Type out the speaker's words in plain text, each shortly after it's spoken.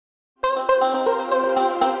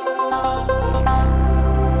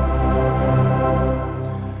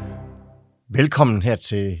Velkommen her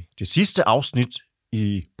til det sidste afsnit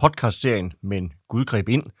i podcastserien Men Gud greb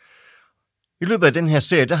ind. I løbet af den her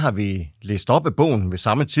serie, der har vi læst op af bogen ved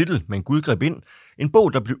samme titel, Men Gud greb ind. En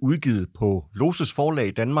bog, der blev udgivet på Loses Forlag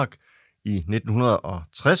i Danmark i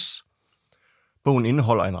 1960. Bogen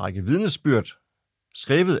indeholder en række vidnesbyrd,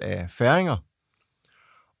 skrevet af færinger,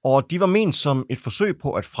 og de var ment som et forsøg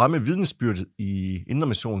på at fremme vidnesbyrdet i Indre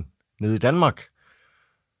Mission nede i Danmark.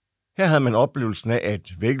 Her havde man oplevelsen af,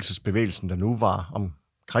 at vækkelsesbevægelsen, der nu var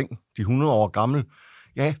omkring de 100 år gammel,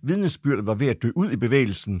 vidnesbyrdet var ved at dø ud i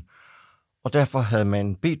bevægelsen, og derfor havde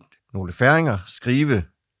man bedt nogle færinger skrive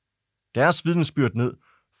deres vidnesbyrd ned,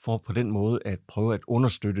 for på den måde at prøve at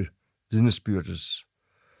understøtte vidnesbyrdets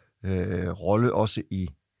rolle også i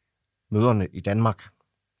møderne i Danmark.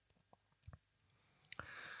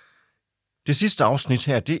 Det sidste afsnit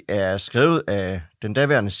her, det er skrevet af den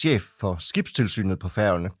daværende chef for skibstilsynet på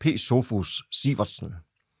Færøerne, P. Sofus Sivertsen.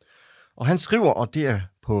 Og han skriver, og det er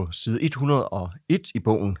på side 101 i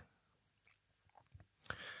bogen: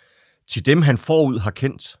 Til dem han forud har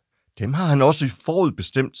kendt, dem har han også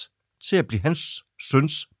forudbestemt til at blive hans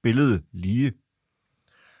søns billede lige.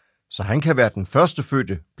 Så han kan være den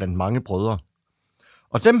førstefødte blandt mange brødre.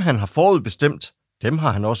 Og dem han har forudbestemt, dem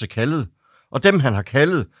har han også kaldet. Og dem han har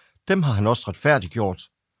kaldet, dem har han også retfærdiggjort.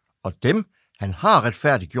 Og dem han har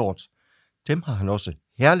retfærdiggjort, dem har han også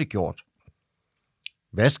herliggjort.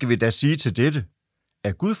 Hvad skal vi da sige til dette?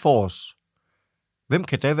 Er Gud for os? Hvem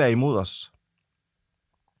kan da være imod os?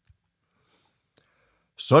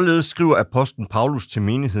 Således skriver apostlen Paulus til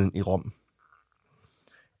menigheden i Rom.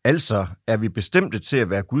 Altså er vi bestemte til at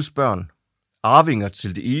være Guds børn, arvinger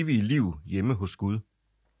til det evige liv hjemme hos Gud.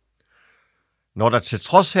 Når der til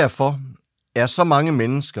trods herfor er så mange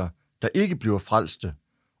mennesker, der ikke bliver frelste,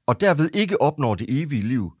 og derved ikke opnår det evige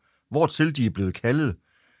liv, hvortil de er blevet kaldet,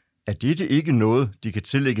 er dette ikke noget, de kan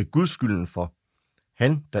tillægge Guds skylden for.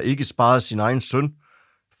 Han, der ikke sparede sin egen søn,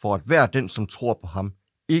 for at hver den, som tror på ham,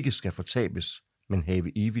 ikke skal fortabes, men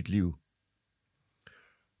have evigt liv.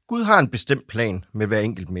 Gud har en bestemt plan med hver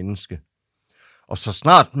enkelt menneske, og så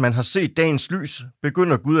snart man har set dagens lys,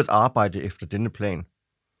 begynder Gud at arbejde efter denne plan.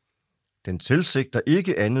 Den tilsigter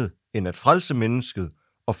ikke andet end at frelse mennesket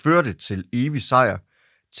og føre det til evig sejr,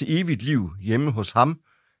 til evigt liv hjemme hos ham,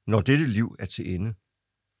 når dette liv er til ende.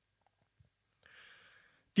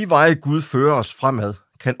 De veje Gud fører os fremad,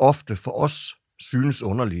 kan ofte for os synes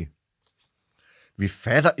underlige. Vi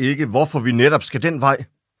fatter ikke, hvorfor vi netop skal den vej.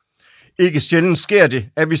 Ikke sjældent sker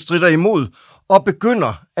det, at vi stritter imod og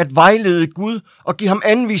begynder at vejlede Gud og give ham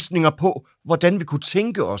anvisninger på, hvordan vi kunne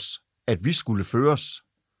tænke os, at vi skulle føres.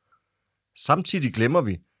 Samtidig glemmer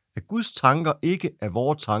vi, at Guds tanker ikke er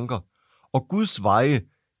vores tanker, og Guds veje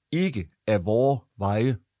ikke er vores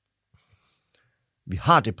veje. Vi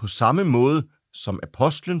har det på samme måde, som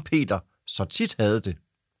apostlen Peter så tit havde det,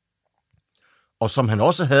 og som han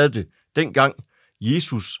også havde det, dengang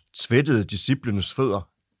Jesus tvættede disciplenes fødder.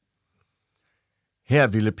 Her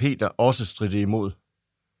ville Peter også stritte imod,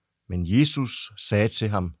 men Jesus sagde til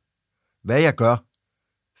ham: Hvad jeg gør,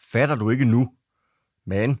 fatter du ikke nu,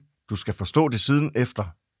 men du skal forstå det siden efter.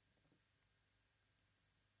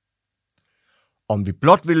 Om vi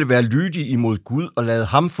blot ville være lydige imod Gud og lade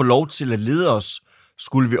ham få lov til at lede os,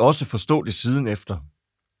 skulle vi også forstå det siden efter.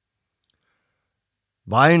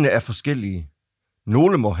 Vejene er forskellige.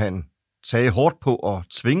 Nogle må han tage hårdt på og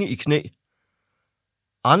tvinge i knæ.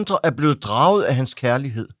 Andre er blevet draget af hans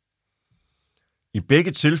kærlighed. I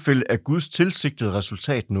begge tilfælde er Guds tilsigtede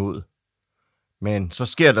resultat nået. Men så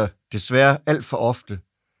sker der desværre alt for ofte,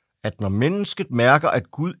 at når mennesket mærker,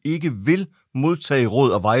 at Gud ikke vil modtage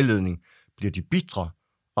råd og vejledning, bliver de bitre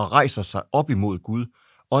og rejser sig op imod Gud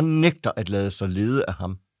og nægter at lade sig lede af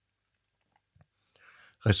ham.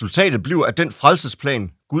 Resultatet bliver, at den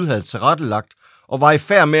frelsesplan, Gud havde tilrettelagt og var i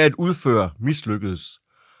færd med at udføre, mislykkedes,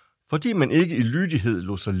 fordi man ikke i lydighed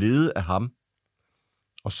lod sig lede af ham.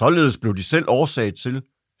 Og således blev de selv årsag til,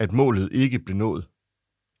 at målet ikke blev nået.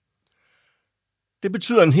 Det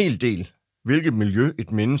betyder en hel del, hvilket miljø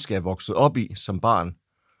et menneske er vokset op i som barn.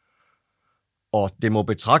 Og det må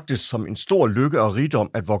betragtes som en stor lykke og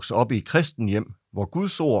rigdom at vokse op i et kristen hjem, hvor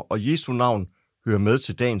Guds ord og Jesu navn hører med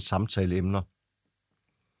til dagens samtaleemner.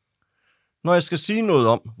 Når jeg skal sige noget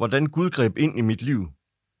om, hvordan Gud greb ind i mit liv,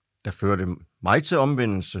 der førte mig til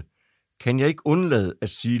omvendelse, kan jeg ikke undlade at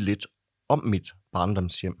sige lidt om mit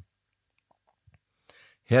barndomshjem.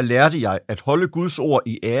 Her lærte jeg at holde Guds ord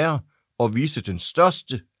i ære og vise den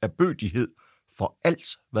største ærbødighed for alt,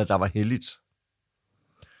 hvad der var helligt.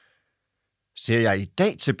 Ser jeg i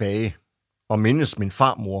dag tilbage og mindes min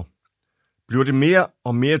farmor, bliver det mere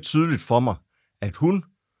og mere tydeligt for mig, at hun,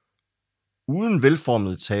 uden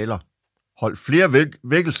velformede taler, holdt flere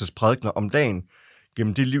vækkelsesprædikener om dagen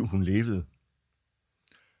gennem det liv, hun levede.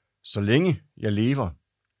 Så længe jeg lever,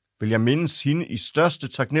 vil jeg mindes hende i største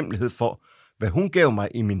taknemmelighed for, hvad hun gav mig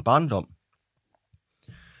i min barndom.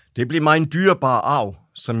 Det blev mig en dyrebar arv,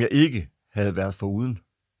 som jeg ikke havde været foruden.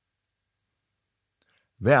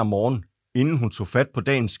 Hver morgen, inden hun tog fat på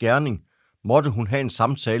dagens gerning, måtte hun have en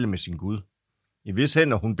samtale med sin Gud, i hvis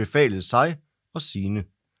hænder hun befalede sig og sine,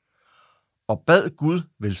 og bad Gud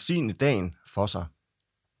velsigne dagen for sig.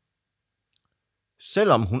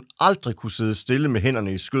 Selvom hun aldrig kunne sidde stille med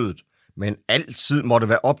hænderne i skødet, men altid måtte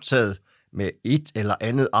være optaget med et eller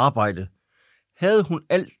andet arbejde, havde hun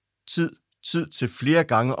altid tid til flere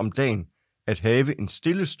gange om dagen at have en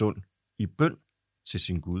stille stund i bøn til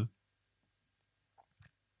sin Gud.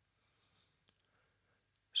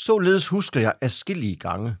 Således husker jeg adskillige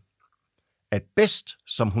gange, at bedst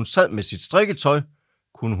som hun sad med sit strikketøj,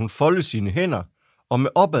 kunne hun folde sine hænder og med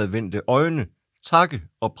opadvendte øjne takke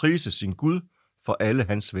og prise sin Gud for alle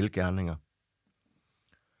hans velgerninger.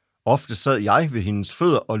 Ofte sad jeg ved hendes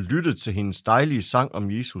fødder og lyttede til hendes dejlige sang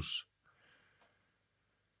om Jesus.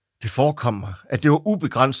 Det forekom mig, at det var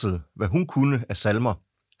ubegrænset, hvad hun kunne af salmer,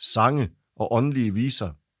 sange og åndelige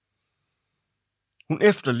viser. Hun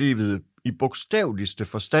efterlevede i bogstaveligste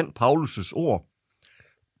forstand Paulus' ord,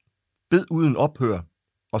 bed uden ophør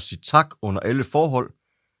og sig tak under alle forhold,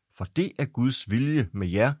 for det er Guds vilje med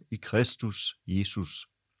jer i Kristus Jesus.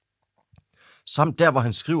 Samt der, hvor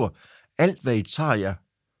han skriver, alt hvad I tager jer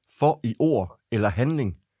for i ord eller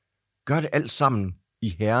handling, gør det alt sammen i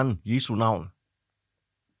Herren Jesu navn.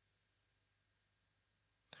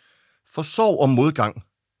 For sorg og modgang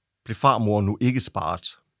blev farmor nu ikke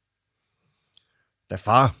sparet. Da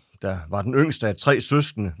far, der var den yngste af 3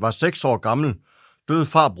 søskende, var 6 år gammel, døde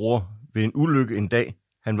farbror ved en ulykke en dag,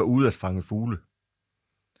 han var ude at fange fugle.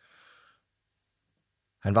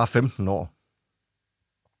 Han var 15 år.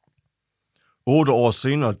 8 år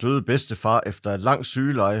senere døde bedstefar efter et langt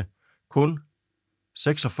sygeleje, kun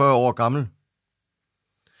 46 år gammel.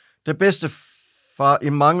 Da bedstefar i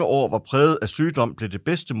mange år var præget af sygdom, blev det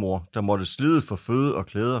bedstemor, der måtte slide for føde og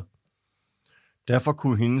klæder. Derfor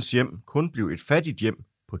kunne hendes hjem kun blive et fattigt hjem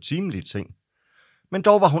på timelige ting. Men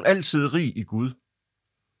dog var hun altid rig i Gud.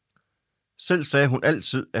 Selv sagde hun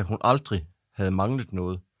altid, at hun aldrig havde manglet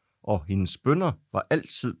noget, og hendes bønner var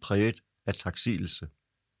altid præget af taksigelse.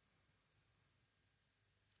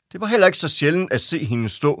 Det var heller ikke så sjældent at se hende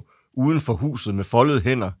stå uden for huset med foldede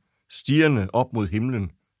hænder, stirrende op mod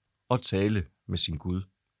himlen og tale med sin Gud.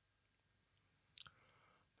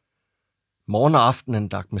 Morgen og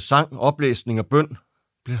aftenandagt med sang, oplæsning og bøn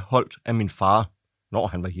blev holdt af min far, når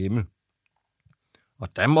han var hjemme.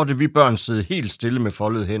 Og der måtte vi børn sidde helt stille med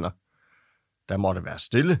foldede hænder. Der måtte være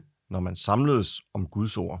stille, når man samledes om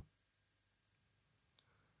Guds ord.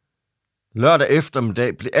 Lørdag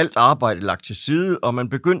eftermiddag blev alt arbejde lagt til side, og man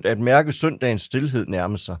begyndte at mærke søndagens stilhed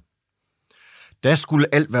nærme sig. Da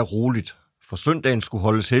skulle alt være roligt, for søndagen skulle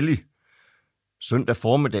holdes hellig. Søndag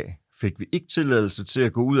formiddag fik vi ikke tilladelse til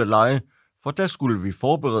at gå ud og lege, for der skulle vi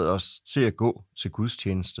forberede os til at gå til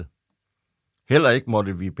gudstjeneste. Heller ikke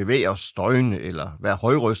måtte vi bevæge os støjende eller være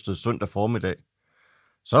højrystet søndag formiddag.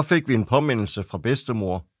 Så fik vi en påmindelse fra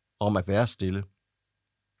bedstemor om at være stille.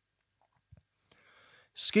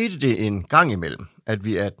 Skete det en gang imellem, at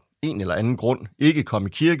vi af en eller anden grund ikke kom i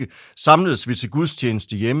kirke, samledes vi til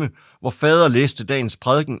gudstjeneste hjemme, hvor fader læste dagens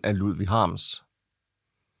prædiken af Ludvig Harms.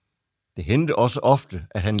 Det hændte også ofte,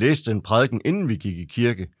 at han læste en prædiken, inden vi gik i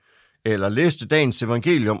kirke, eller læste dagens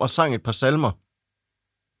evangelium og sang et par salmer.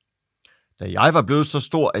 Da jeg var blevet så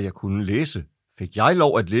stor, at jeg kunne læse, fik jeg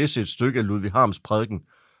lov at læse et stykke af Ludvig Harms prædiken,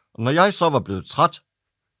 og når jeg så var blevet træt,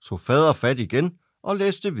 tog fader fat igen og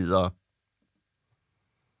læste videre.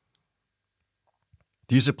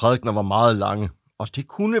 Disse prædikener var meget lange, og det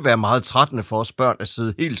kunne være meget trættende for os børn at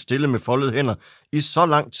sidde helt stille med foldede hænder i så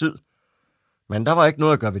lang tid. Men der var ikke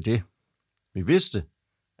noget at gøre ved det. Vi vidste,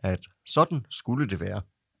 at sådan skulle det være.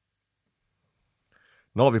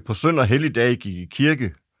 Når vi på søndag og helligdage gik i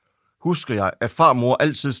kirke, husker jeg, at farmor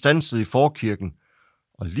altid standsede i forkirken,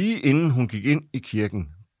 og lige inden hun gik ind i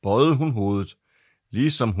kirken, bøjede hun hovedet,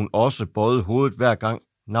 ligesom hun også bøjede hovedet hver gang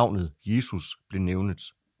navnet Jesus blev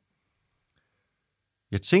nævnet.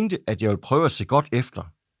 Jeg tænkte, at jeg ville prøve at se godt efter,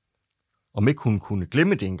 om ikke hun kunne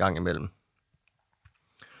glemme det en gang imellem.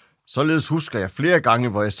 Således husker jeg flere gange,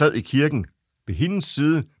 hvor jeg sad i kirken ved hendes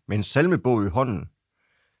side med en salmebog i hånden,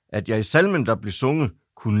 at jeg i salmen, der blev sunget,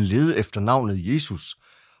 kunne lede efter navnet Jesus,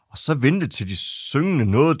 og så vente til de syngende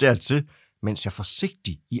nåede dertil, mens jeg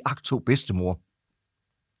forsigtigt i agt tog bedstemor.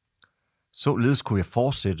 Således kunne jeg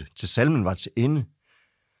fortsætte, til salmen var til ende,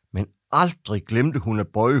 men aldrig glemte hun at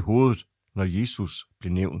bøje hovedet, når Jesus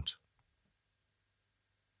blev nævnt.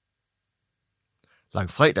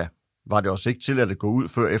 Langfredag var det også ikke tilladt at gå ud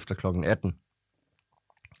før efter kl. 18.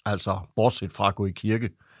 Altså bortset fra at gå i kirke.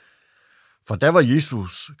 For der var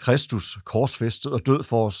Jesus Kristus korsfæstet og død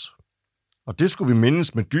for os. Og det skulle vi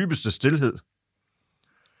mindes med dybeste stilhed.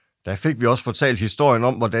 Der fik vi også fortalt historien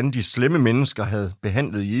om, hvordan de slemme mennesker havde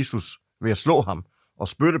behandlet Jesus ved at slå ham og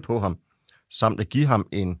spytte på ham, samt at give ham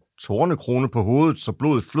en tornekrone på hovedet, så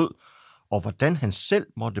blodet flød, og hvordan han selv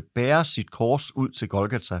måtte bære sit kors ud til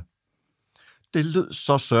Golgata. Det lød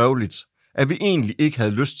så sørgeligt, at vi egentlig ikke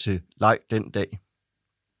havde lyst til leg den dag.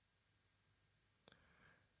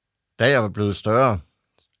 Da jeg var blevet større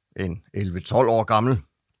end 11-12 år gammel,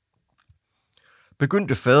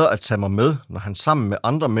 begyndte fader at tage mig med, når han sammen med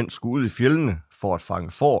andre mænd skulle ud i fjeldene for at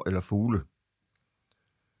fange får eller fugle.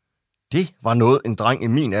 Det var noget, en dreng i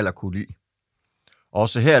min alder kunne lide.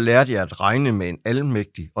 Også her lærte jeg at regne med en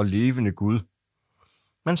almægtig og levende Gud.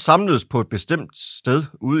 Man samledes på et bestemt sted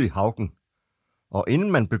ude i Haugen, og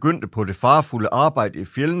inden man begyndte på det farefulde arbejde i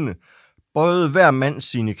fjeldene, bøjede hver mand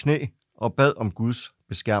sine knæ og bad om Guds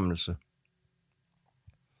beskærmelse.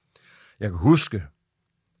 Jeg kan huske,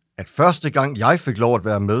 at første gang jeg fik lov at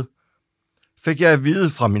være med, fik jeg at vide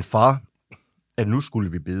fra min far, at nu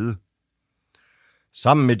skulle vi bede.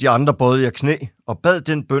 Sammen med de andre bøjede jeg knæ og bad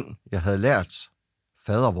den bøn, jeg havde lært,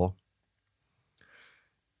 Fader vor.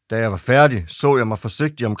 Da jeg var færdig, så jeg mig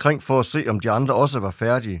forsigtigt omkring for at se, om de andre også var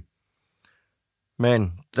færdige.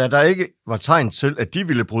 Men da der ikke var tegn til, at de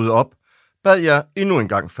ville bryde op, bad jeg endnu en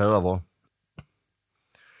gang Fader vor.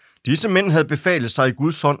 Disse mænd havde befalet sig i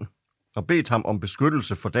Guds hånd og bedt ham om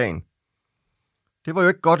beskyttelse for dagen. Det var jo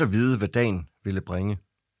ikke godt at vide, hvad dagen ville bringe.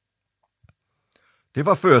 Det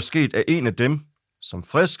var før sket, at en af dem, som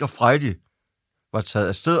frisk og frejdig var taget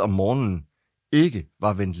afsted om morgenen, ikke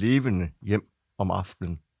var vendt levende hjem om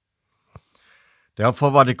aftenen. Derfor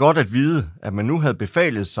var det godt at vide, at man nu havde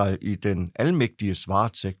befalet sig i den almægtige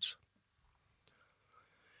varetægt.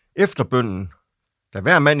 Efter bønnen, da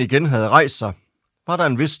hver mand igen havde rejst sig, var der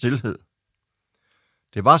en vis stilhed.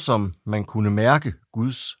 Det var som man kunne mærke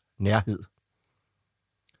Guds nærhed.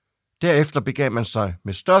 Derefter begav man sig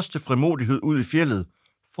med største frimodighed ud i fjeldet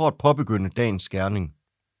for at påbegynde dagens gerning.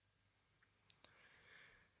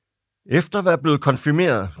 Efter at være blevet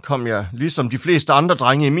konfirmeret, kom jeg, ligesom de fleste andre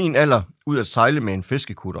drenge i min alder, ud at sejle med en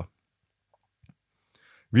fiskekutter.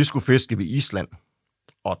 Vi skulle fiske ved Island,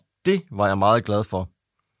 og det var jeg meget glad for.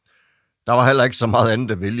 Der var heller ikke så meget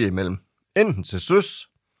andet at vælge imellem. Enten til søs,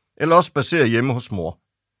 eller også baseret hjemme hos mor.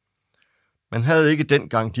 Man havde ikke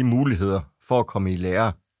dengang de muligheder for at komme i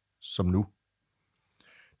lære som nu.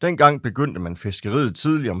 Dengang begyndte man fiskeriet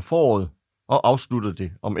tidligt om foråret og afsluttede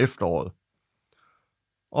det om efteråret.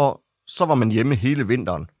 Og så var man hjemme hele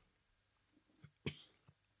vinteren.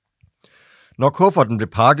 Når kufferten blev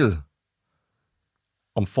pakket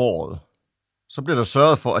om foråret, så blev der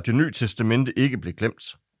sørget for, at Det Nye Testamente ikke blev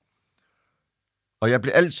glemt. Og jeg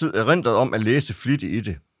blev altid erindret om at læse flittigt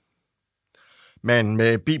i det. Men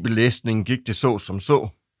med bibellæsningen gik det så som så,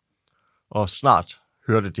 og snart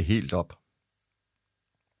hørte det helt op.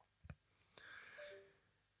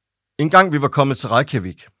 En gang vi var kommet til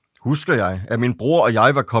Reykjavik, husker jeg, at min bror og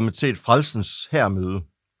jeg var kommet til et frelsens hærmøde.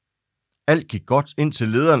 Alt gik godt, indtil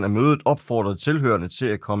lederen af mødet opfordrede tilhørende til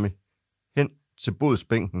at komme hen til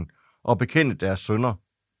bodsbænken og bekende deres synder.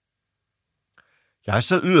 Jeg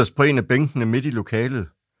sad yderst på en af bænkene midt i lokalet,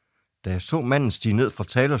 da jeg så manden stige ned fra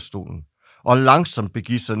talerstolen og langsomt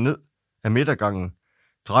begive sig ned af midtergangen,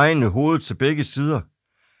 drejende hovedet til begge sider,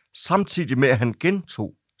 samtidig med at han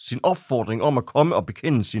gentog sin opfordring om at komme og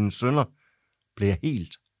bekende sine synder, blev jeg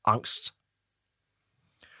helt angst.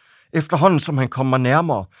 Efterhånden som han kom mig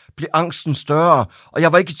nærmere, blev angsten større, og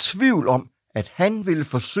jeg var ikke i tvivl om, at han ville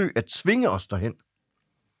forsøge at tvinge os derhen.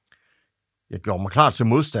 Jeg gjorde mig klar til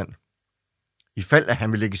modstand, i fald at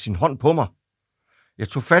han ville lægge sin hånd på mig. Jeg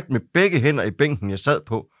tog fat med begge hænder i bænken, jeg sad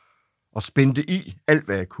på, og spændte i alt,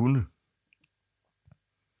 hvad jeg kunne.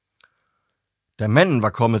 Da manden var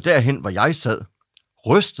kommet derhen, hvor jeg sad,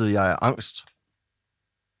 rystede jeg af angst.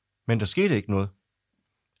 Men der skete ikke noget.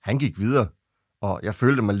 Han gik videre, og jeg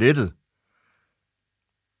følte mig lettet.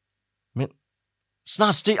 Men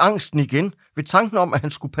snart steg angsten igen ved tanken om, at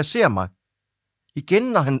han skulle passere mig. Igen,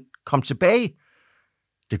 når han kom tilbage.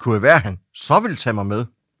 Det kunne jo være, at han så ville tage mig med.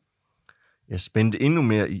 Jeg spændte endnu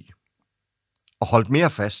mere i, og holdt mere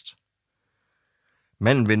fast.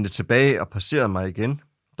 Manden vendte tilbage og passerede mig igen.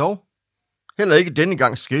 Dog, heller ikke denne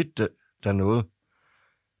gang skete der noget.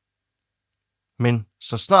 Men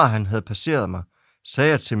så snart han havde passeret mig, sagde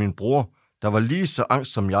jeg til min bror, der var lige så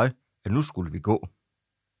angst som jeg, at nu skulle vi gå.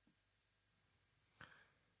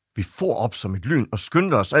 Vi for op som et lyn og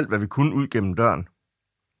skyndte os alt, hvad vi kunne ud gennem døren.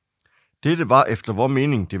 Dette var efter vor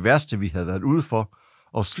mening det værste, vi havde været ude for,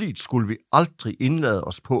 og slidt skulle vi aldrig indlade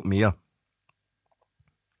os på mere.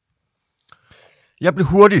 Jeg blev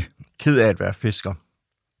hurtigt ked af at være fisker.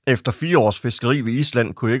 Efter 4 års fiskeri ved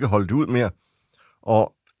Island kunne jeg ikke holde det ud mere,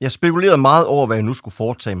 og jeg spekulerede meget over, hvad jeg nu skulle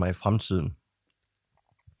foretage mig i fremtiden.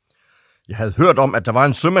 Jeg havde hørt om, at der var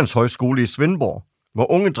en sømandshøjskole i Svendborg,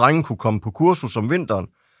 hvor unge drenge kunne komme på kursus om vinteren,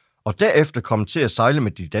 og derefter komme til at sejle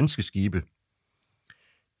med de danske skibe.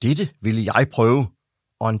 Dette ville jeg prøve,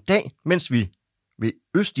 og en dag, mens vi ved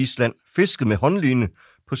Østisland fiskede med håndline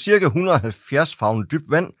på ca. 170 favne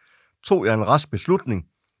dybt vand, tog jeg en rask beslutning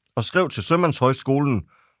og skrev til Sømandshøjskolen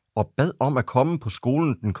og bad om at komme på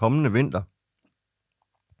skolen den kommende vinter.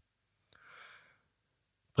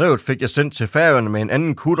 Brevet fik jeg sendt til Færøerne med en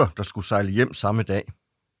anden kutter, der skulle sejle hjem samme dag.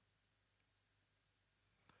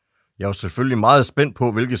 Jeg var selvfølgelig meget spændt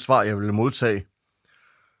på, hvilket svar jeg ville modtage.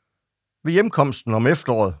 Ved hjemkomsten om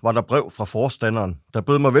efteråret var der brev fra forstanderen, der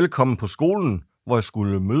bød mig velkommen på skolen, hvor jeg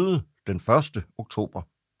skulle møde den 1. oktober.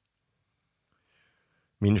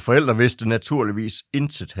 Mine forældre vidste naturligvis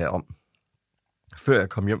intet herom, før jeg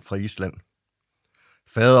kom hjem fra Island.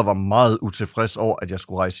 Fader var meget utilfreds over, at jeg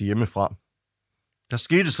skulle rejse hjemmefra. Der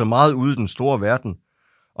skete så meget ude i den store verden,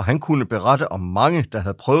 og han kunne berette om mange, der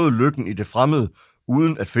havde prøvet lykken i det fremmede,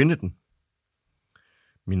 uden at finde den.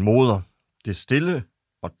 Min moder, det stille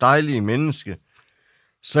og dejlige menneske,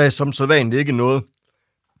 sagde som sædvanligt ikke noget,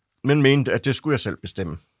 men mente, at det skulle jeg selv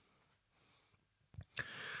bestemme.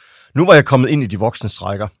 Nu var jeg kommet ind i de voksnes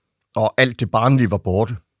rækker, og alt det barnlige var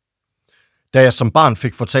borte. Da jeg som barn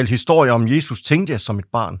fik fortalt historier om Jesus, tænkte jeg som et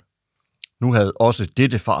barn. Nu havde også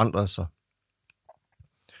dette forandret sig.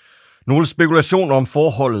 Nogle spekulationer om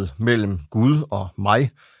forholdet mellem Gud og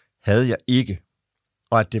mig havde jeg ikke,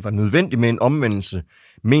 og at det var nødvendigt med en omvendelse,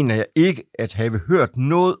 mener jeg ikke at have hørt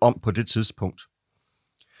noget om på det tidspunkt.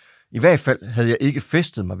 I hvert fald havde jeg ikke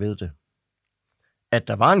fæstet mig ved det. At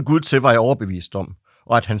der var en Gud til, var jeg overbevist om,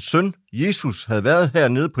 og at hans søn, Jesus, havde været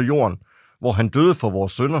hernede på jorden, hvor han døde for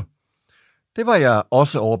vores synder, det var jeg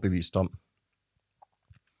også overbevist om.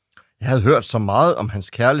 Jeg havde hørt så meget om hans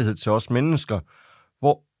kærlighed til os mennesker,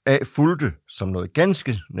 hvoraf fulgte som noget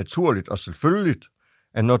ganske naturligt og selvfølgeligt,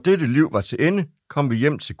 at når dette liv var til ende, kom vi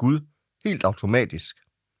hjem til Gud helt automatisk.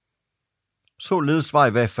 Således var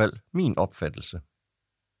i hvert fald min opfattelse.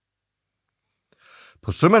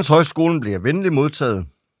 På Sømandshøjskolen blev jeg venligt modtaget.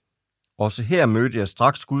 Også her mødte jeg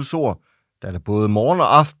straks Guds ord, da der både morgen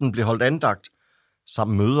og aften blev holdt andagt,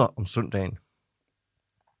 samt møder om søndagen.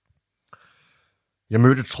 Jeg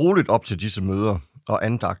mødte troligt op til disse møder og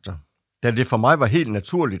andagter, da det for mig var helt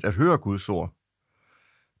naturligt at høre Guds ord.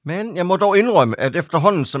 Men jeg må dog indrømme, at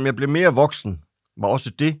efterhånden som jeg blev mere voksen, var også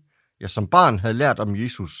det, jeg som barn havde lært om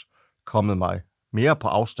Jesus, kommet mig mere på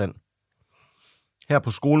afstand. Her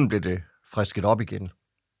på skolen blev det frisket op igen.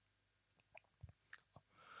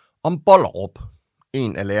 Om Bollerup,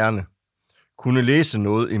 en af lærerne, kunne læse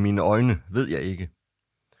noget i mine øjne, ved jeg ikke.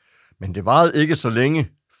 Men det varede ikke så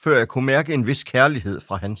længe, før jeg kunne mærke en vis kærlighed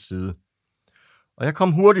fra hans side. Og jeg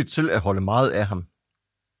kom hurtigt til at holde meget af ham.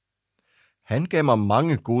 Han gav mig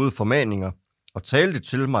mange gode formaninger og talte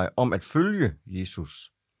til mig om at følge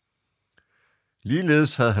Jesus.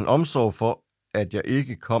 Ligeledes havde han omsorg for, at jeg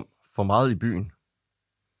ikke kom for meget i byen.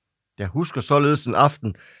 Jeg husker således en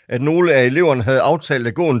aften, at nogle af eleverne havde aftalt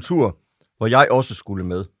at gå en tur, hvor jeg også skulle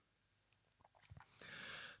med.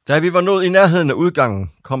 Da vi var nået i nærheden af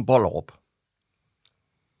udgangen, kom Bollerup.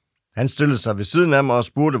 Han stillede sig ved siden af mig og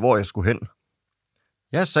spurgte, hvor jeg skulle hen.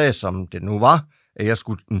 Jeg sagde, som det nu var, at jeg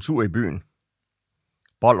skulle en tur i byen.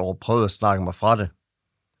 Bollerup prøvede at snakke mig fra det.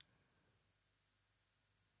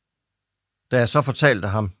 Da jeg så fortalte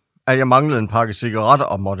ham, at jeg manglede en pakke cigaretter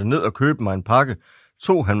og måtte ned og købe mig en pakke,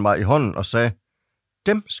 tog han mig i hånden og sagde,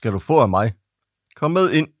 dem skal du få af mig. Kom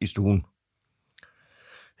med ind i stuen.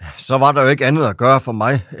 Så var der jo ikke andet at gøre for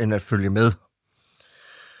mig, end at følge med.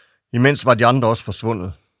 Imens var de andre også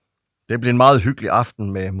forsvundet. Det blev en meget hyggelig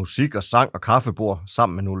aften med musik og sang og kaffebord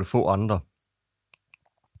sammen med nogle få andre.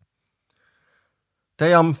 Da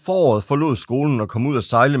jeg om foråret forlod skolen og kom ud at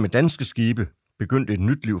sejle med danske skibe, begyndte et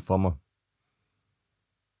nyt liv for mig.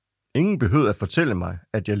 Ingen behøvede at fortælle mig,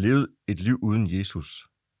 at jeg levede et liv uden Jesus.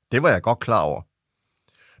 Det var jeg godt klar over.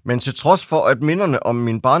 Men til trods for, at minderne om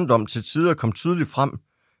min barndom til tider kom tydeligt frem,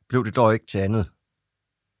 blev det dog ikke til andet.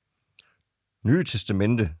 Nye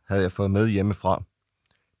Testamente havde jeg fået med hjemmefra.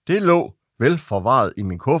 Det lå vel forvaret i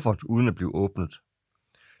min kuffert, uden at blive åbnet.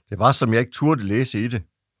 Det var, som jeg ikke turde læse i det.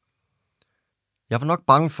 Jeg var nok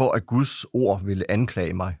bange for, at Guds ord ville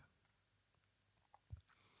anklage mig.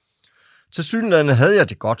 Tilsyneladende havde jeg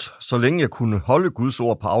det godt, så længe jeg kunne holde Guds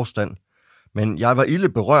ord på afstand, men jeg var ilde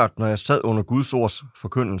berørt, når jeg sad under Guds ords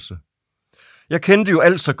forkyndelse. Jeg kendte jo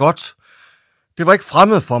alt så godt. Det var ikke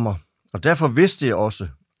fremmed for mig, og derfor vidste jeg også,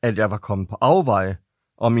 at jeg var kommet på afveje,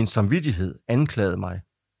 og min samvittighed anklagede mig.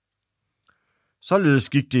 Således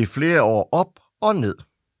gik det i flere år op og ned,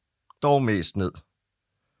 dog mest ned.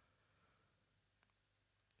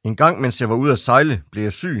 En gang, mens jeg var ude at sejle, blev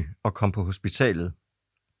jeg syg og kom på hospitalet.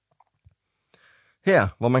 Her,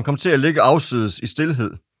 hvor man kom til at ligge afsides i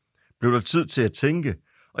stilhed, blev der tid til at tænke,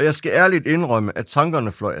 og jeg skal ærligt indrømme, at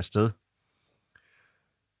tankerne fløj afsted.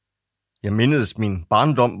 Jeg mindedes min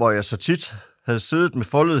barndom, hvor jeg så tit havde siddet med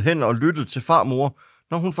foldede hænder og lyttet til farmor,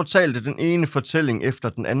 når hun fortalte den ene fortælling efter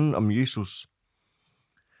den anden om Jesus.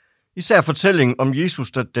 Især fortællingen om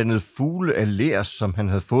Jesus, der dannede fugle af ler, som han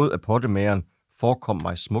havde fået af pottemageren, forekom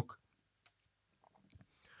mig smuk.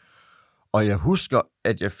 Og jeg husker,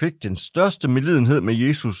 at jeg fik den største medlidenhed med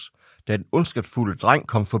Jesus, da den ondskabsfulde dreng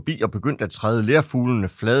kom forbi og begyndte at træde lerfuglene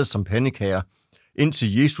flade som pandekager,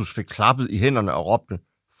 indtil Jesus fik klappet i hænderne og råbte,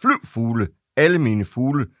 "Flyv, fugle, alle mine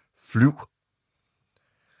fugle, flyv!"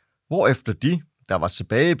 Hvorefter de, der var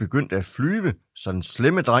tilbage, begyndte at flyve, så den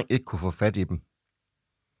slemme dreng ikke kunne få fat i dem.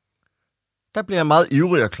 Der blev jeg meget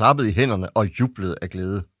ivrig og klappet i hænderne og jublede af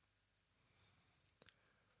glæde.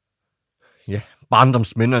 Ja,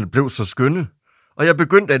 barndomsminderne blev så skønne, og jeg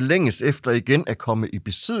begyndte at længes efter igen at komme i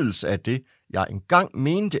besiddelse af det, jeg engang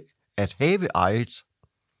mente at have ejet.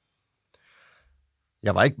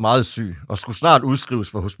 Jeg var ikke meget syg og skulle snart udskrives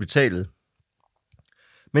fra hospitalet.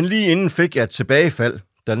 Men lige inden fik jeg et tilbagefald,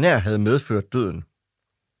 der nær havde medført døden.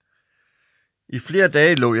 I flere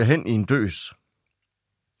dage lå jeg hen i en døs.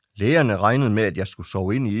 Lægerne regnede med, at jeg skulle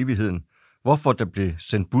sove ind i evigheden, hvorfor der blev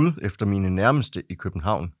sendt bud efter mine nærmeste i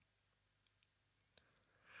København.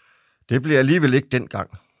 Det blev alligevel ikke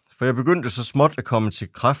dengang, for jeg begyndte så småt at komme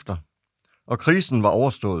til kræfter, og krisen var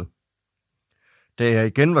overstået. Da jeg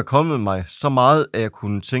igen var kommet mig så meget, at jeg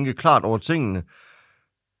kunne tænke klart over tingene,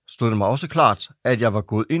 stod det mig også klart, at jeg var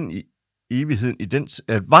gået ind i evigheden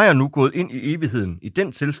i evigheden i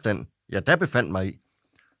den tilstand, jeg da befandt mig i,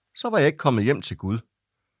 så var jeg ikke kommet hjem til Gud,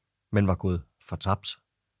 men var gået fortabt.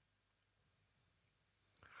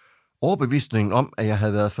 Overbevisningen om, at jeg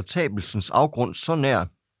havde været fortabelsens afgrund så nær,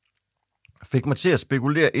 fik mig til at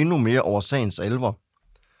spekulere endnu mere over sagens alvor,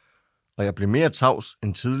 og jeg blev mere tavs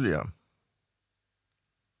end tidligere.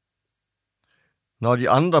 Når de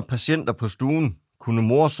andre patienter på stuen kunne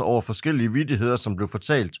more sig over forskellige vittigheder, som blev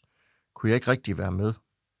fortalt, kunne jeg ikke rigtig være med.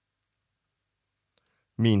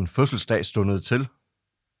 Min fødselsdag stundede til.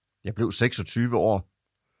 Jeg blev 26 år.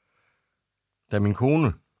 Da min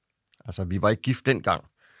kone, vi var ikke gift dengang,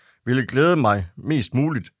 ville glæde mig mest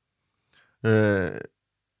muligt,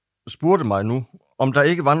 spurgte mig nu, om der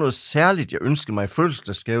ikke var noget særligt, jeg ønskede mig i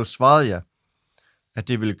fødselsdagsgave, svarede jeg, at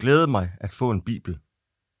det ville glæde mig at få en bibel.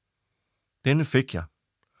 Denne fik jeg,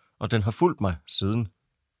 og den har fulgt mig siden.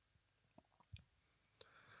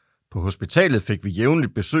 På hospitalet fik vi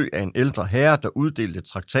jævnligt besøg af en ældre herre, der uddelte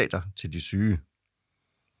traktater til de syge.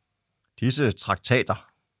 Disse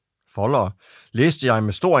traktater, foldere, læste jeg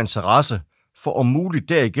med stor interesse, for om muligt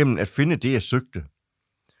derigennem at finde det, jeg søgte.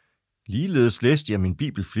 Ligeledes læste jeg min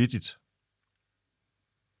bibel flittigt.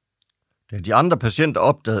 Da de andre patienter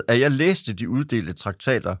opdagede, at jeg læste de uddelte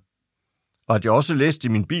traktater, og at jeg også læste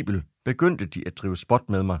min bibel, begyndte de at drive spot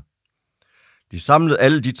med mig. De samlede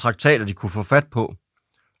alle de traktater, de kunne få fat på,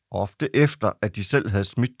 ofte efter, at de selv havde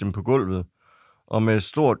smidt dem på gulvet, og med et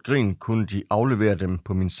stort grin kunne de aflevere dem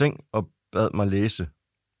på min seng og bad mig læse.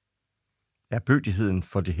 Ærbødigheden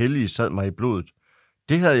for det hellige sad mig i blodet.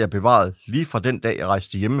 Det havde jeg bevaret lige fra den dag, jeg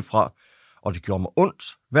rejste hjemmefra, og det gjorde mig ondt,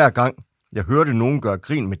 hver gang jeg hørte nogen gøre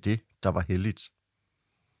grin med det, der var helligt.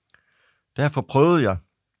 Derfor prøvede jeg,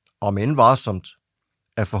 om end varsomt,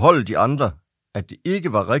 at forholde de andre, at det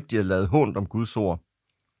ikke var rigtigt at lade hånt om Guds ord.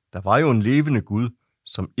 Der var jo en levende Gud,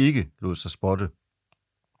 som ikke lod sig spotte.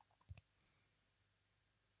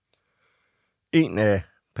 En af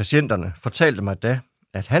patienterne fortalte mig da,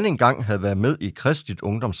 at han engang havde været med i et kristent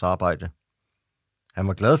ungdomsarbejde. Han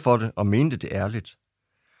var glad for det og mente det ærligt.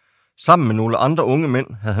 Sammen med nogle andre unge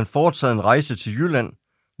mænd havde han foretaget en rejse til Jylland,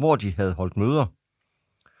 hvor de havde holdt møder.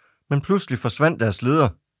 Men pludselig forsvandt deres leder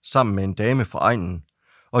sammen med en dame fra egnen,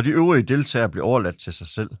 og de øvrige deltagere blev overladt til sig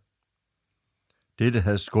selv. Dette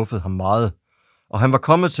havde skuffet ham meget, og han var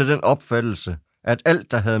kommet til den opfattelse, at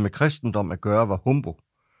alt, der havde med kristendom at gøre, var humbug.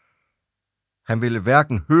 Han ville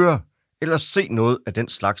hverken høre eller se noget af den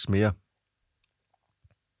slags mere.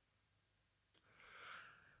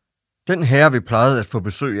 Den herre, vi plejede at få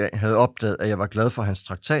besøg af, havde opdaget, at jeg var glad for hans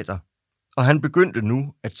traktater, og han begyndte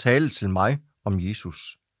nu at tale til mig om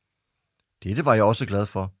Jesus. Dette var jeg også glad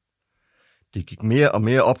for. Det gik mere og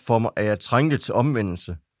mere op for mig, at jeg trængte til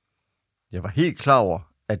omvendelse. Jeg var helt klar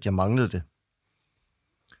over, at jeg manglede det.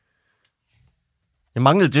 Jeg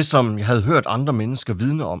manglede det, som jeg havde hørt andre mennesker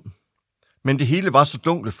vidne om. Men det hele var så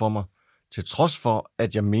dunkelt for mig, til trods for,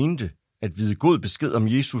 at jeg mente at vide god besked om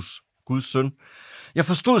Jesus, Guds søn. Jeg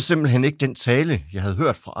forstod simpelthen ikke den tale, jeg havde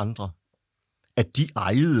hørt fra andre. At de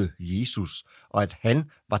ejede Jesus, og at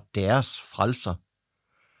han var deres frelser.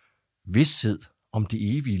 Vished om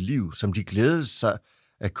det evige liv, som de glædede sig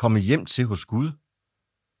at komme hjem til hos Gud.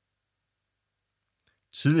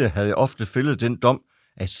 Tidligere havde jeg ofte fældet den dom,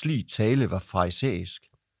 at slig tale var farisæisk.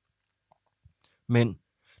 Men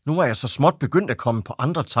nu var jeg så småt begyndt at komme på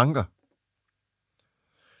andre tanker.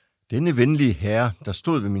 Denne venlige herre, der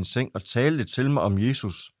stod ved min seng og talte til mig om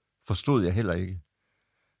Jesus, forstod jeg heller ikke.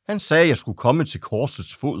 Han sagde, at jeg skulle komme til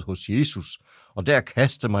korsets fod hos Jesus, og der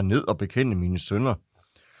kaste mig ned og bekende mine synder.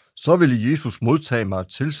 Så ville Jesus modtage mig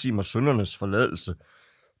og tilsige mig syndernes forladelse,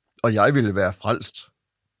 og jeg ville være frelst.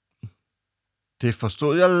 Det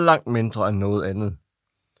forstod jeg langt mindre end noget andet.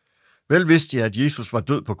 Vel vidste jeg, at Jesus var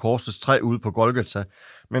død på korsets træ ude på Golgata,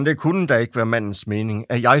 men det kunne da ikke være mandens mening,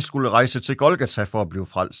 at jeg skulle rejse til Golgata for at blive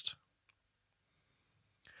frelst.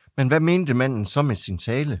 Men hvad mente manden så med sin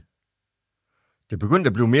tale? Det begyndte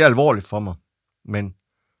at blive mere alvorligt for mig, men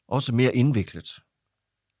også mere indviklet.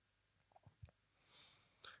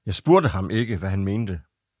 Jeg spurgte ham ikke, hvad han mente.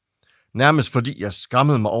 Nærmest fordi jeg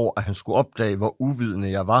skammede mig over, at han skulle opdage, hvor uvidende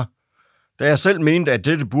jeg var, da jeg selv mente, at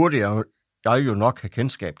dette burde jeg jo nok have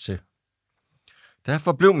kendskab til.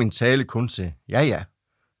 Derfor blev min tale kun til ja,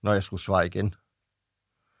 når jeg skulle svare igen.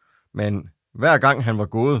 Men hver gang han var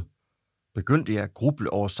gået, begyndte jeg at gruble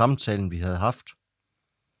over samtalen, vi havde haft.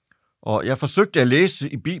 Og jeg forsøgte at læse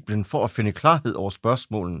i Bibelen for at finde klarhed over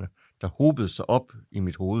spørgsmålene, der hobede sig op i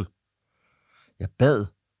mit hoved. Jeg bad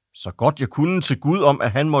så godt jeg kunne til Gud om,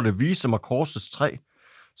 at han måtte vise mig korsets træ.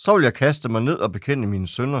 Så ville jeg kaste mig ned og bekende mine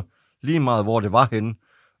synder, lige meget hvor det var henne,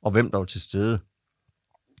 og hvem der var til stede.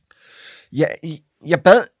 Jeg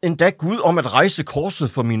bad endda Gud om at rejse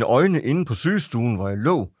korset for mine øjne inde på sygestuen, hvor jeg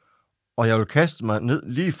lå, og jeg ville kaste mig ned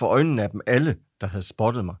lige for øjnene af dem alle, der havde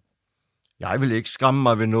spottet mig. Jeg ville ikke skræmme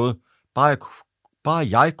mig ved noget, bare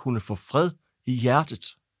jeg kunne få fred i hjertet.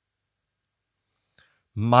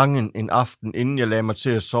 Mange en aften, inden jeg lagde mig til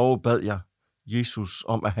at sove, bad jeg Jesus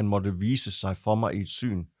om, at han måtte vise sig for mig i et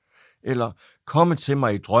syn, eller komme til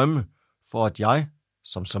mig i drømme, for at jeg,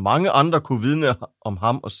 som så mange andre, kunne vidne om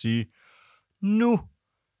ham og sige, nu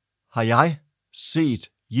har jeg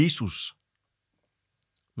set Jesus.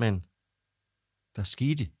 Men der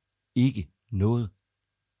skete ikke noget.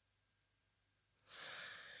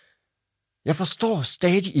 Jeg forstår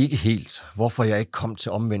stadig ikke helt, hvorfor jeg ikke kom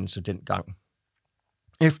til omvendelse dengang,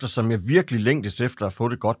 eftersom jeg virkelig længtes efter at få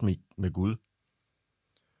det godt med Gud.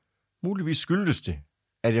 Muligvis skyldtes det,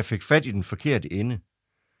 at jeg fik fat i den forkerte ende.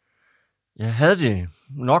 Jeg havde det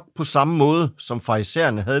nok på samme måde, som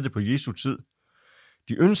farisæerne havde det på Jesu tid.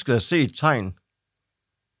 De ønskede at se et tegn,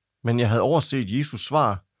 men jeg havde overset Jesus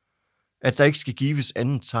svar, at der ikke skal gives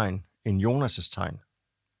andet tegn end Jonas' tegn.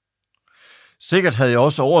 Sikkert havde jeg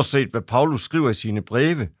også overset, hvad Paulus skriver i sine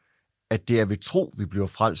breve, at det er ved tro, vi bliver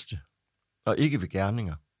frelste, og ikke ved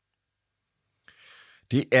gerninger.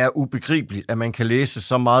 Det er ubegribeligt, at man kan læse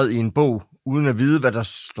så meget i en bog, uden at vide, hvad der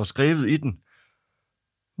står skrevet i den.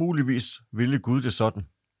 Muligvis ville Gud det sådan.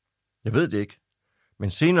 Jeg ved det ikke.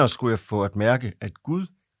 Men senere skulle jeg få at mærke, at Gud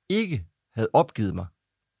ikke havde opgivet mig.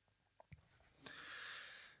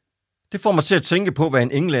 Det får mig til at tænke på, hvad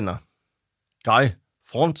en englænder, Guy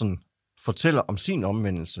Thornton, fortæller om sin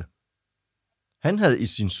omvendelse. Han havde i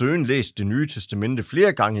sin søgen læst Det Nye Testamente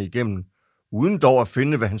flere gange igennem, uden dog at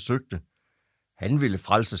finde, hvad han søgte. Han ville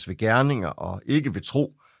frelses ved gerninger og ikke ved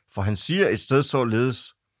tro, for han siger et sted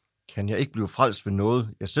således, kan jeg ikke blive frelst ved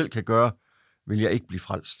noget, jeg selv kan gøre, vil jeg ikke blive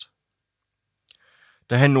frelst.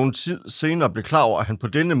 Da han nogen tid senere blev klar over, at han på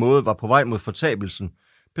denne måde var på vej mod fortabelsen,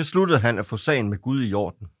 besluttede han at få sagen med Gud i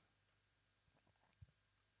orden.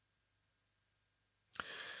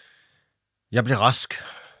 Jeg blev rask.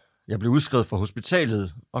 Jeg blev udskrevet fra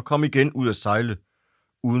hospitalet og kom igen ud at sejle,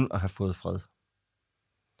 uden at have fået fred.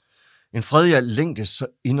 En fred, jeg længtes så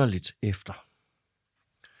inderligt efter.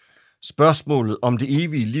 Spørgsmålet om det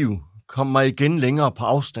evige liv kom mig igen længere på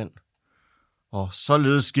afstand, og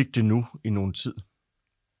således gik det nu i nogen tid.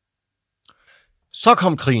 Så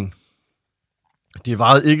kom krigen. Det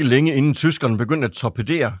varede ikke længe, inden tyskerne begyndte at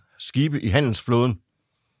torpedere skibe i handelsflåden.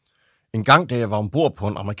 En gang, da jeg var ombord på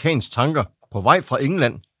en amerikansk tanker på vej fra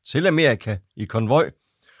England til Amerika i konvoj,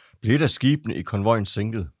 blev et af skibene i konvojen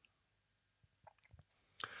sænket.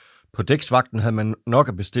 På dæksvagten havde man nok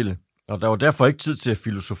at bestille, og der var derfor ikke tid til at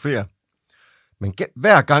filosofere. Men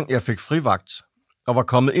hver gang jeg fik frivagt og var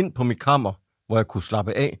kommet ind på mit kammer, hvor jeg kunne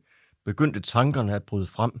slappe af, begyndte tankerne at bryde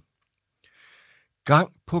frem.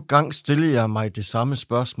 Gang på gang stillede jeg mig det samme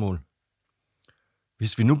spørgsmål.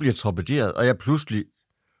 Hvis vi nu bliver torpederet, og jeg pludselig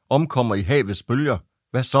omkommer i havets bølger,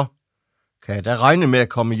 hvad så? Kan jeg da regne med at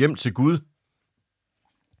komme hjem til Gud?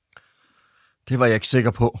 Det var jeg ikke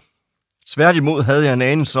sikker på. Tværtimod havde jeg en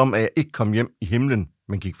anelse om, at jeg ikke kom hjem i himlen,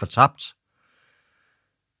 men gik fortabt.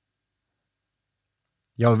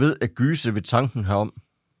 Jeg var ved at gyse ved tanken herom.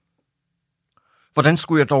 Hvordan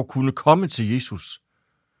skulle jeg dog kunne komme til Jesus?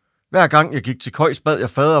 Hver gang jeg gik til køjs, bad jeg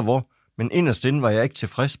fader vor, men inderst inde var jeg ikke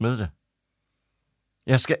tilfreds med det.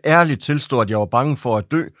 Jeg skal ærligt tilstå, at jeg var bange for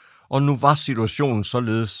at dø, og nu var situationen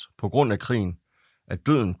således på grund af krigen, at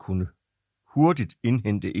døden kunne hurtigt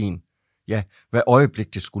indhente en. Ja, hvad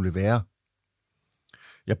øjeblik det skulle være.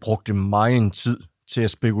 Jeg brugte megen tid til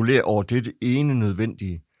at spekulere over dette ene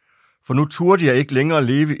nødvendige, for nu turde jeg ikke længere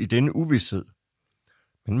leve i denne uvished.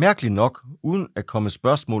 Men mærkeligt nok, uden at komme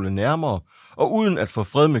spørgsmålet nærmere, og uden at få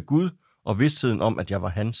fred med Gud og vidstheden om, at jeg var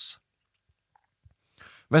hans.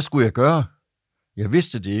 Hvad skulle jeg gøre? Jeg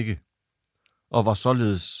vidste det ikke, og var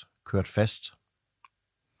således kørt fast.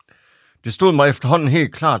 Det stod mig efterhånden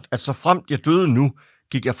helt klart, at så fremt jeg døde nu,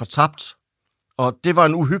 gik jeg fortabt, og det var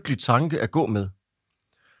en uhyggelig tanke at gå med.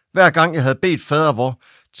 Hver gang jeg havde bedt fader vor,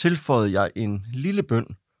 tilføjede jeg en lille bøn,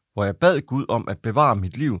 hvor jeg bad Gud om at bevare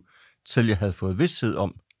mit liv, til jeg havde fået vished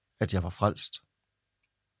om, at jeg var frelst.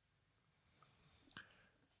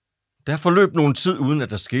 Der forløb nogen tid, uden at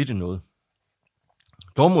der skete noget.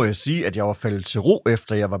 Dog må jeg sige, at jeg var faldet til ro,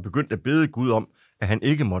 efter jeg var begyndt at bede Gud om, at han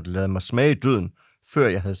ikke måtte lade mig smage døden, før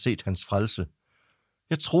jeg havde set hans frelse.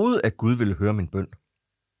 Jeg troede, at Gud ville høre min bøn.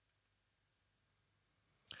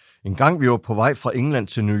 En gang vi var på vej fra England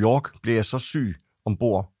til New York, blev jeg så syg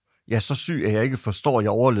ombord. Ja, så syg, at jeg ikke forstår, at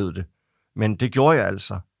jeg overlevede det. Men det gjorde jeg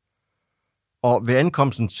altså. Og ved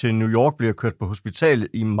ankomsten til New York blev jeg kørt på hospitalet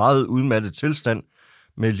i en meget udmattet tilstand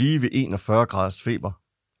med lige ved 41 graders feber.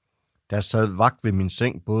 Der sad vagt ved min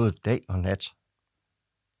seng både dag og nat.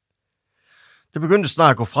 Det begyndte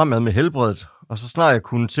snart at gå fremad med helbredet, og så snart jeg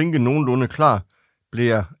kunne tænke nogenlunde klar, blev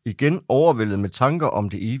jeg igen overvældet med tanker om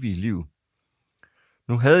det evige liv.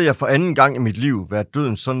 Nu havde jeg for anden gang i mit liv været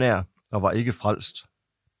døden så nær og var ikke frelst.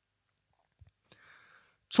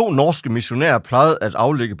 2 norske missionærer plejede at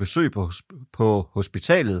aflægge besøg på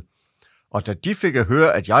hospitalet, og da de fik at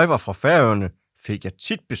høre, at jeg var fra Færøerne, fik jeg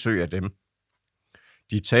tit besøg af dem.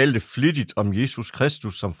 De talte flittigt om Jesus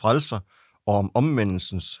Kristus som frelser og om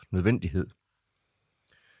omvendelsens nødvendighed.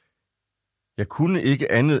 Jeg kunne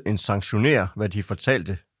ikke andet end sanktionere, hvad de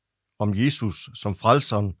fortalte om Jesus som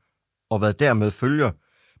frelseren og hvad dermed følger,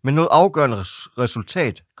 men noget afgørende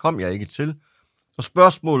resultat kom jeg ikke til, og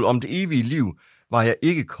spørgsmålet om det evige liv var jeg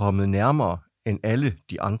ikke kommet nærmere end alle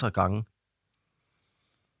de andre gange.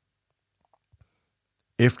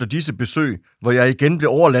 Efter disse besøg, hvor jeg igen blev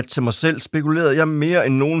overladt til mig selv, spekulerede jeg mere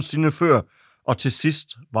end nogensinde før, og til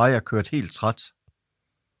sidst var jeg kørt helt træt.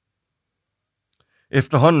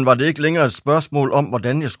 Efterhånden var det ikke længere et spørgsmål om,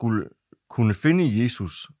 hvordan jeg skulle kunne finde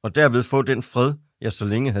Jesus, og derved få den fred, jeg så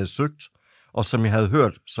længe havde søgt, og som jeg havde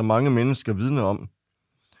hørt så mange mennesker vidne om.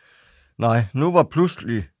 Nej, nu var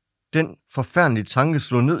pludselig den forfærdelige tanke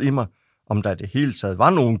slået ned i mig, om der i det hele taget var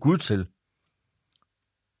nogen Gud til.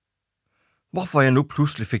 Hvorfor jeg nu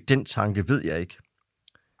pludselig fik den tanke, ved jeg ikke.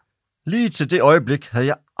 Lige til det øjeblik havde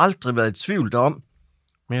jeg aldrig været i tvivl derom,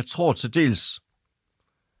 men jeg tror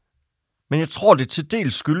det til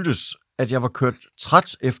dels skyldtes, at jeg var kørt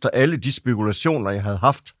træt efter alle de spekulationer, jeg havde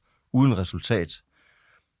haft, uden resultat.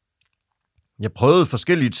 Jeg prøvede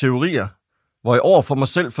forskellige teorier, hvor jeg over for mig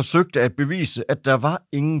selv forsøgte at bevise, at der var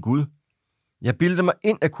ingen Gud. Jeg bildede mig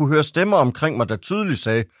ind at kunne høre stemmer omkring mig, der tydeligt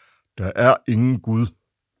sagde, der er ingen Gud.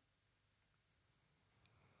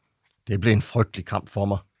 Det blev en frygtelig kamp for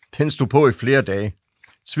mig. Den stod på i flere dage.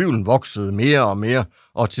 Tvivlen voksede mere og mere,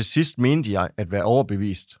 og til sidst mente jeg at være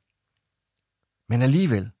overbevist. Men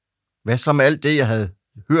alligevel, hvad så med alt det, jeg havde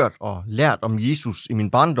hørt og lært om Jesus i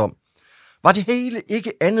min barndom? Var det hele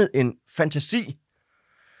ikke andet end fantasi?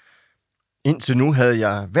 Indtil nu havde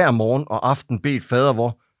jeg hver morgen og aften bedt fader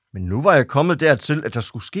vor, men nu var jeg kommet dertil, at der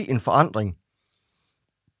skulle ske en forandring.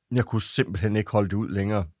 Jeg kunne simpelthen ikke holde det ud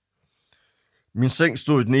længere. Min seng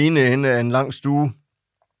stod i den ene ende af en lang stue,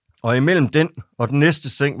 og imellem den og den næste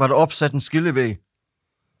seng var der opsat en skillevæg.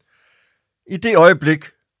 I det øjeblik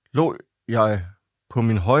lå jeg på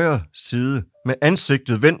min højre side med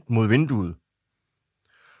ansigtet vendt mod vinduet.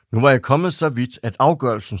 Nu var jeg kommet så vidt, at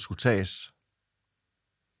afgørelsen skulle tages.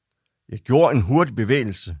 Jeg gjorde en hurtig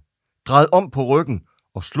bevægelse, drejede om på ryggen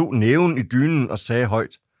og slog næven i dynen og sagde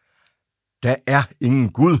højt: Der er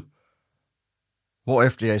ingen Gud.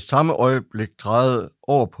 Hvorefter jeg i samme øjeblik drejede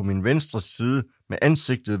over på min venstre side med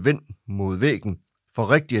ansigtet vendt mod væggen,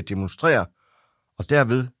 for rigtigt at demonstrere, og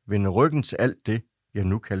derved vende ryggen til alt det, jeg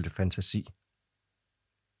nu kaldte fantasi.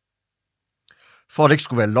 For at det ikke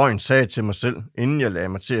skulle være løgn, sagde jeg til mig selv, inden jeg lagde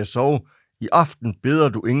mig til at sove: I aften beder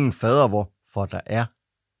du ingen fader vor, for der er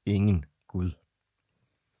ingen Gud.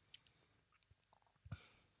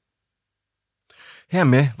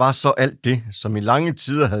 Hermed var så alt det, som i lange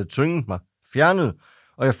tider havde tynget mig, fjernet,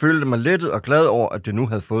 og jeg følte mig lettet og glad over, at det nu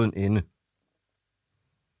havde fået en ende.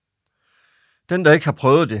 Den, der ikke har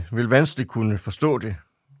prøvet det, vil vanskeligt kunne forstå det,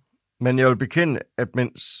 men jeg vil bekende, at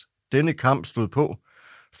mens denne kamp stod på,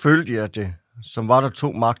 følte jeg det, som var der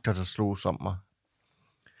to magter, der sloges om mig.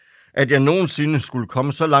 At jeg nogensinde skulle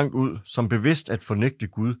komme så langt ud, som bevidst at fornægte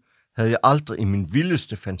Gud, havde jeg aldrig i min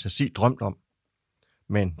vildeste fantasi drømt om.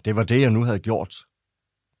 Men det var det, jeg nu havde gjort.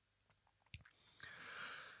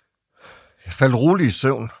 Jeg faldt roligt i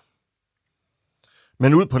søvn.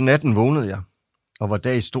 Men ud på natten vågnede jeg, og var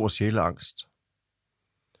da i stor sjæleangst.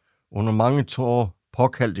 Under mange tårer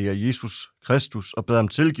påkaldte jeg Jesus Kristus og bad om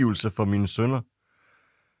tilgivelse for mine synder.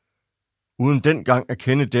 Uden dengang at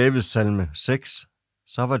kende Davids salme 6,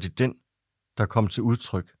 så var det den, der kom til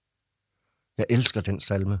udtryk. Jeg elsker den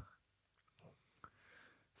salme.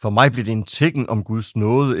 For mig blev det en tikken om Guds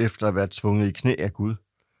nåde efter at være tvunget i knæ af Gud.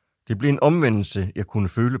 Det blev en omvendelse, jeg kunne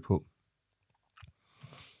føle på.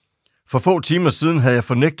 For få timer siden havde jeg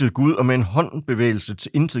fornægtet Gud og med en håndbevægelse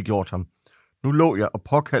til intet gjort ham. Nu lå jeg og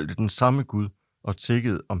påkaldte den samme Gud og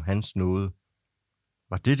tikkede om hans nåde.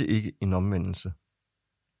 Var dette ikke en omvendelse?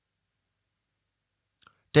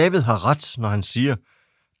 David har ret, når han siger: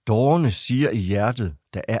 Dårerne siger i hjertet,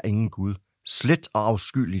 der er ingen Gud. Slet og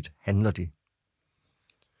afskyeligt handler de.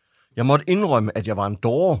 Jeg måtte indrømme, at jeg var en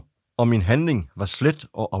dårer, og min handling var slet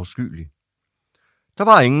og afskyelig. Der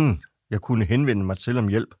var ingen, jeg kunne henvende mig til om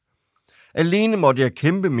hjælp. Alene måtte jeg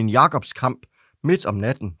kæmpe min Jakobs kamp midt om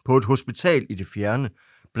natten på et hospital i det fjerne,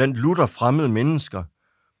 blandt lutter fremmede mennesker.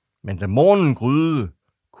 Men da morgenen gryede,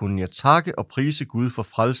 kunne jeg takke og prise Gud for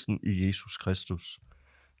frelsen i Jesus Kristus.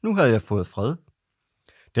 Nu havde jeg fået fred.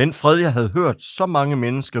 Den fred, jeg havde hørt så mange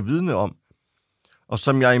mennesker vidne om, og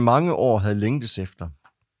som jeg i mange år havde længtes efter.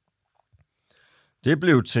 Det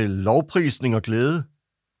blev til lovprisning og glæde.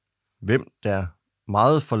 Hvem der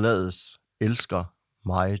meget forlades, elsker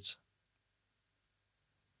meget.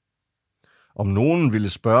 Om nogen ville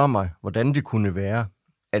spørge mig, hvordan det kunne være,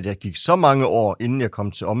 at jeg gik så mange år, inden jeg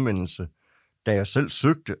kom til omvendelse, da jeg selv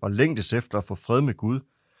søgte og længtes efter at få fred med Gud,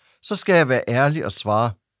 så skal jeg være ærlig og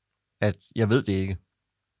svare, at jeg ved det ikke.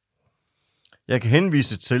 Jeg kan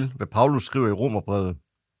henvise til, hvad Paulus skriver i Romerbrevet.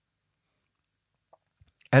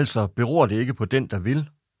 Altså beror det ikke på den, der vil,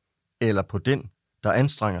 eller på den, der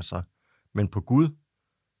anstrenger sig, men på Gud,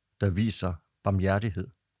 der viser barmhjertighed.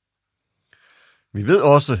 Vi ved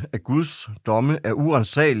også, at Guds domme er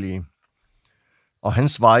uransagelige, og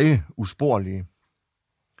hans veje usporlige.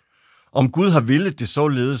 Om Gud har villet det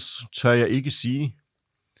således, tør jeg ikke sige,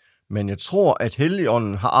 men jeg tror, at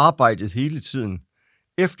Helligånden har arbejdet hele tiden,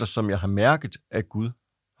 eftersom jeg har mærket, at Gud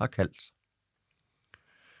har kaldt.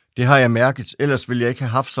 Det har jeg mærket, ellers ville jeg ikke have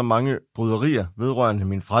haft så mange bryderier vedrørende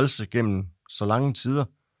min frelse gennem så lange tider.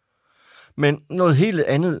 Men noget helt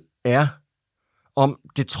andet er, om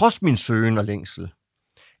det trods min søgen og længsel,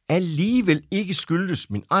 alligevel ikke skyldes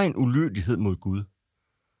min egen ulydighed mod Gud.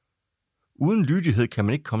 Uden lydighed kan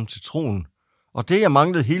man ikke komme til troen, og det jeg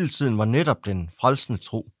manglede hele tiden var netop den frelsende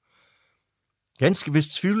tro. Ganske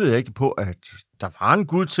vist tvivlede jeg ikke på, at der var en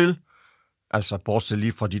Gud til, altså bortset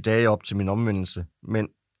lige fra de dage op til min omvendelse, men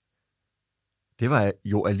det var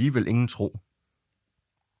jo alligevel ingen tro.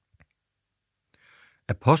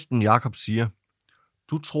 Apostlen Jakob siger: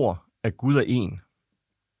 Du tror, at Gud er en.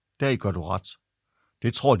 Deri gør du ret.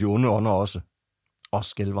 Det tror de onde ånder også, og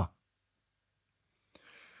skælver.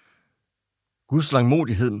 Guds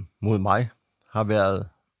langmodighed mod mig har været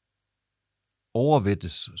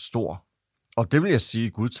overvættes stor, og det vil jeg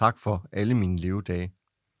sige Gud tak for alle mine levedage.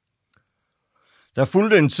 Der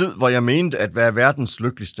fulgte en tid, hvor jeg mente at være verdens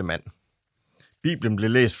lykkeligste mand. Bibelen blev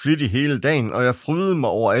læst flittigt hele dagen, og jeg frydede mig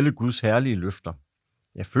over alle Guds herlige løfter.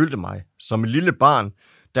 Jeg følte mig som et lille barn,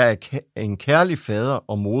 da en kærlig fader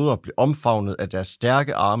og moder blev omfavnet af deres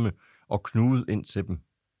stærke arme og knudet ind til dem.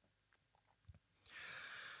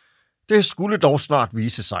 Det skulle dog snart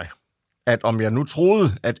vise sig, at om jeg nu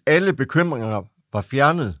troede, at alle bekymringer var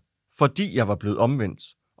fjernet, fordi jeg var blevet omvendt,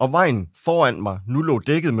 og vejen foran mig nu lå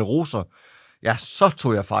dækket med roser, ja, så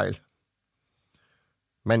tog jeg fejl.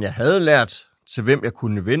 Men jeg havde lært til hvem jeg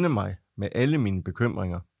kunne vende mig med alle mine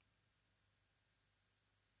bekymringer.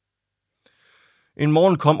 En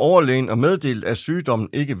morgen kom overlægen og meddelte, at sygdommen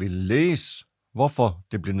ikke ville læges, hvorfor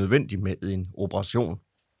det blev nødvendigt med en operation.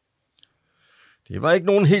 Det var ikke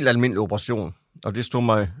nogen helt almindelig operation, og det stod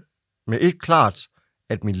mig med et klart,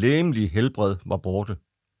 at min legemlige helbred var borte.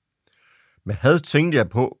 Med had tænkte jeg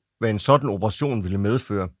på, hvad en sådan operation ville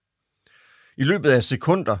medføre. I løbet af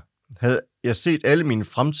sekunder havde jeg set alle mine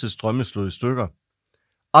fremtidsdrømme slået i stykker.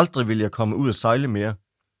 Aldrig ville jeg komme ud at sejle mere,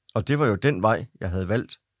 og det var jo den vej, jeg havde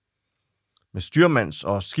valgt. Med styrmands-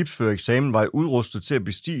 og skibsførereksamen var jeg udrustet til at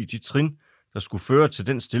bestige de trin, der skulle føre til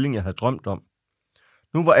den stilling, jeg havde drømt om.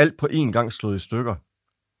 Nu var alt på én gang slået i stykker.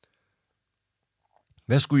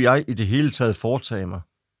 Hvad skulle jeg i det hele taget foretage mig?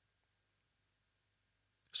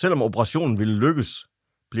 Selvom operationen ville lykkes,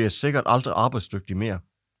 blev jeg sikkert aldrig arbejdsdygtig mere.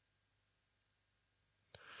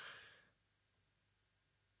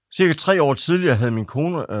 Cirka 3 år tidligere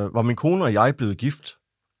var min kone og jeg blevet gift.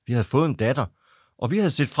 Vi havde fået en datter, og vi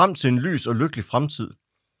havde set frem til en lys og lykkelig fremtid.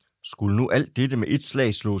 Skulle nu alt dette med et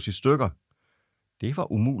slag slås i stykker? Det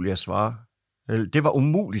var umuligt at svare. Det var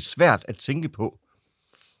umuligt svært at tænke på.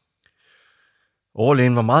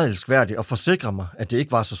 Overlægen var meget elskværdig og forsikrede mig, at det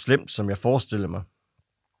ikke var så slemt, som jeg forestillede mig.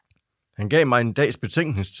 Han gav mig en dags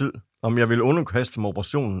betænkningstid, om jeg ville underkaste mig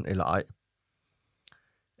operationen eller ej.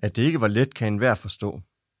 At det ikke var let, kan enhver forstå.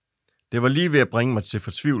 Det var lige ved at bringe mig til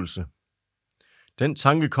fortvivlelse. Den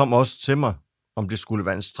tanke kom også til mig, om det skulle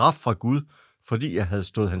være en straf fra Gud, fordi jeg havde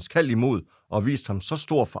stået hans kald imod og vist ham så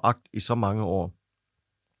stor foragt i så mange år.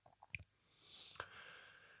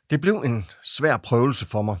 Det blev en svær prøvelse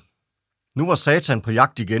for mig. Nu var Satan på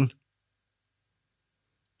jagt igen.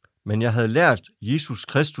 Men jeg havde lært Jesus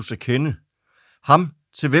Kristus at kende. Ham,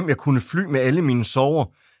 til hvem jeg kunne fly med alle mine sorger.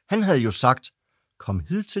 Han havde jo sagt, kom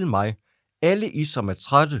hid til mig, alle I, som er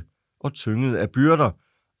trætte og tyngede af byrder,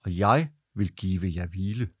 og jeg vil give jer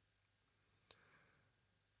hvile.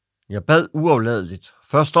 Jeg bad uafladeligt,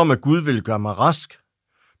 først om, at Gud ville gøre mig rask,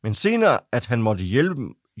 men senere, at han måtte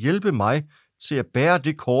hjælpe mig til at bære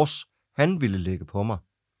det kors, han ville lægge på mig.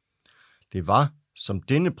 Det var, som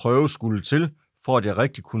denne prøve skulle til, for at jeg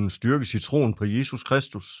rigtig kunne styrkes i troen på Jesus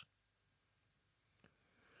Kristus.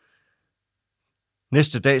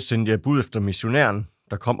 Næste dag sendte jeg bud efter missionæren,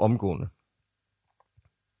 der kom omgående.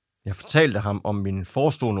 Jeg fortalte ham om min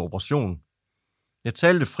forestående operation. Jeg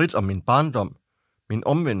talte frit om min barndom, min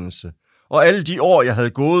omvendelse og alle de år, jeg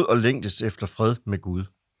havde gået og længtes efter fred med Gud.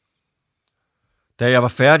 Da jeg var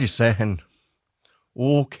færdig, sagde han,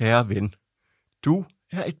 "O kære ven, du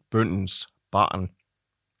er et bønnens barn."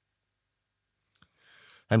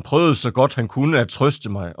 Han prøvede så godt han kunne at trøste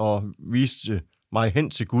mig og viste mig hen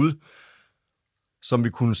til Gud, som vi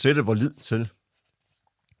kunne sætte vor lid til.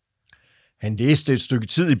 Han læste et stykke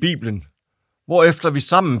tid i Bibelen, hvorefter vi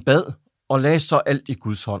sammen bad og lagde så alt i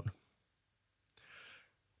Guds hånd.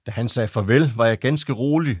 Da han sagde farvel, var jeg ganske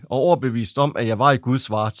rolig og overbevist om, at jeg var i Guds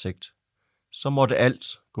varetægt. Så måtte alt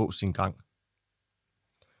gå sin gang.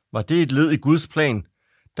 Var det et led i Guds plan,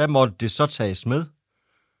 der måtte det så tages med.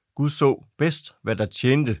 Gud så bedst, hvad der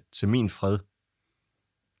tjente til min fred.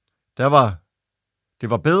 Det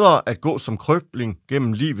var bedre at gå som krøbling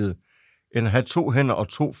gennem livet, end at have 2 hænder og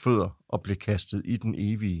 2 fødder og blive kastet i den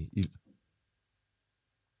evige ild.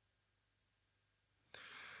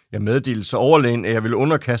 Jeg meddelte så overlægen, at jeg ville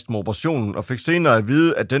underkaste mig operationen, og fik senere at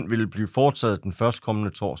vide, at den ville blive foretaget den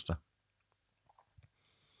førstkommende torsdag.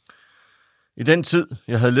 I den tid,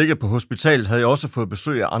 jeg havde ligget på hospitalet, havde jeg også fået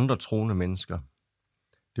besøg af andre troende mennesker.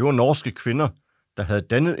 Det var norske kvinder, der havde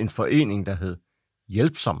dannet en forening, der hed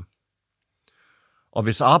Hjælpsom, og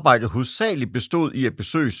hvis arbejde hovedsageligt bestod i at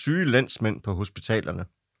besøge syge landsmænd på hospitalerne.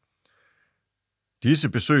 Disse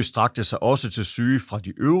besøg strakte sig også til syge fra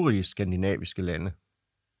de øvrige skandinaviske lande.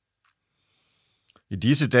 I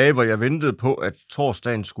disse dage, hvor jeg ventede på, at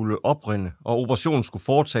torsdagen skulle oprinde og operationen skulle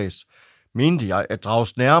foretages, mente jeg at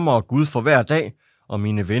drages nærmere Gud for hver dag, og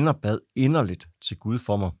mine venner bad inderligt til Gud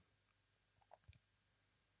for mig.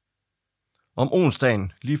 Om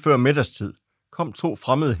onsdagen, lige før middagstid, kom 2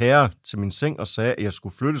 fremmede herrer til min seng og sagde, at jeg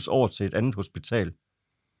skulle flyttes over til et andet hospital.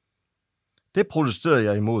 Det protesterede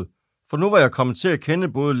jeg imod, for nu var jeg kommet til at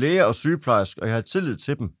kende både læger og sygeplejersker, og jeg havde tillid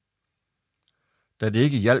til dem. Da det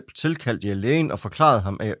ikke hjalp, tilkaldte jeg lægen og forklarede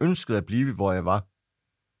ham, at jeg ønskede at blive, hvor jeg var.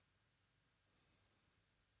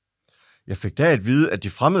 Jeg fik da at vide, at de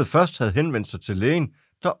fremmede først havde henvendt sig til lægen,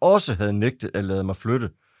 der også havde nægtet at lade mig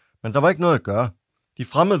flytte, men der var ikke noget at gøre. De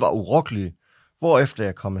fremmede var urokkelige, hvorefter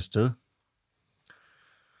jeg kom afsted.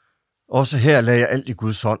 Også her lagde jeg alt i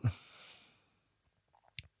Guds hånd.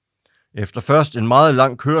 Efter først en meget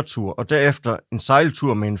lang køretur og derefter en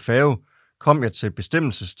sejltur med en færge, kom jeg til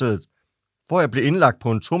bestemmelsesstedet, hvor jeg blev indlagt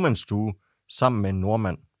på en tomandsstue sammen med en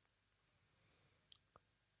nordmand.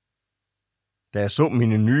 Da jeg så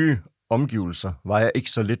mine nye omgivelser, var jeg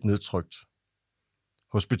ikke så lidt nedtrykt.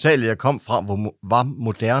 Hospitalet, jeg kom fra, var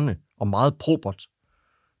moderne og meget propert,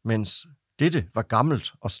 mens dette var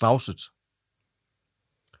gammelt og snavset.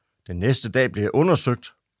 Den næste dag blev jeg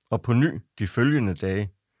undersøgt, og på ny de følgende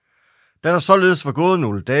dage. Da der således var gået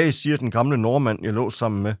nogle dage, siger den gamle nordmand, jeg lå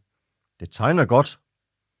sammen med, det tegner godt.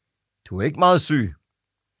 Du er ikke meget syg.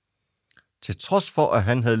 Til trods for, at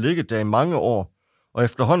han havde ligget der i mange år, og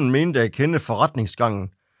efterhånden mente at kende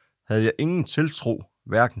forretningsgangen, havde jeg ingen tiltro,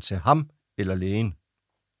 hverken til ham eller lægen.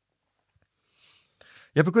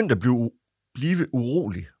 Jeg begyndte at blive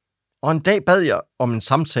urolig, og en dag bad jeg om en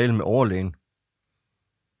samtale med overlægen.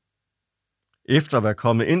 Efter at være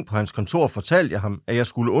kommet ind på hans kontor, fortalte jeg ham, at jeg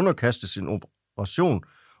skulle underkastes en operation,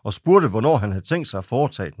 og spurgte, hvornår han havde tænkt sig at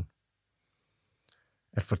foretage den.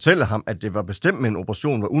 At fortælle ham, at det var bestemt med en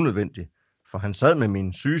operation, var unødvendigt, for han sad med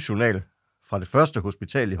min sygejournal fra det første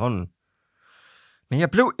hospital i hånden. Men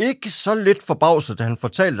jeg blev ikke så lidt forbavset, da han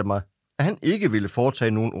fortalte mig, at han ikke ville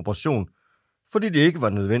foretage nogen operation, fordi det ikke var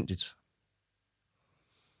nødvendigt.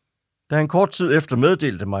 Da han kort tid efter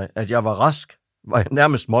meddelte mig, at jeg var rask, var jeg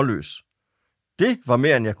nærmest målløs. Det var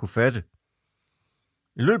mere, end jeg kunne fatte.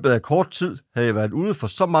 I løbet af kort tid havde jeg været ude for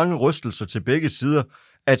så mange rystelser til begge sider,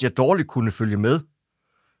 at jeg dårligt kunne følge med.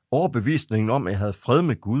 Overbevisningen om, at jeg havde fred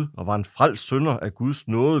med Gud og var en frelst synder af Guds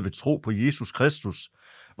nåde ved tro på Jesus Kristus,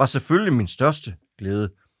 var selvfølgelig min største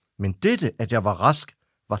glæde. Men dette, at jeg var rask,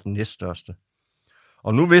 var den næststørste.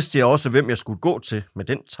 Og nu vidste jeg også, hvem jeg skulle gå til med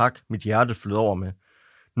den tak, mit hjerte flød over med.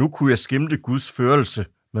 Nu kunne jeg skimte Guds førelse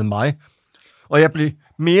med mig, og jeg blev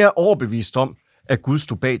mere overbevist om, at Gud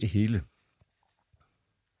stod bag det hele.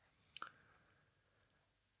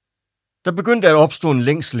 Der begyndte at opstå en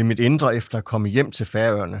længsel i mit indre efter at komme hjem til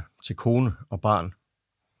Færøerne, til kone og barn.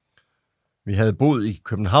 Vi havde boet i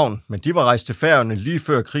København, men de var rejst til Færøerne lige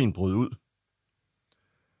før krigen brød ud.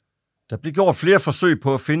 Der blev gjort flere forsøg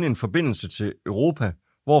på at finde en forbindelse til Europa,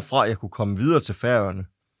 hvorfra jeg kunne komme videre til Færøerne,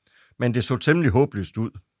 men det så temmelig håbløst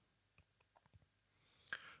ud.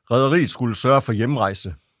 Rederiet skulle sørge for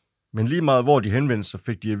hjemrejse, men lige meget hvor de henvendte sig,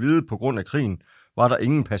 fik de at vide, på grund af krigen, var der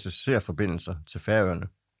ingen passagerforbindelser til Færøerne.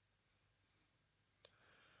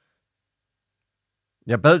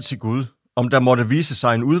 Jeg bad til Gud, om der måtte vise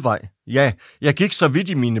sig en udvej. Ja, jeg gik så vidt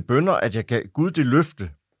i mine bønner, at jeg gav Gud det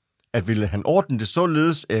løfte, at ville han ordne det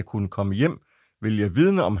således, at jeg kunne komme hjem, ville jeg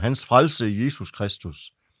vidne om hans frelse i Jesus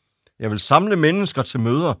Kristus. Jeg vil samle mennesker til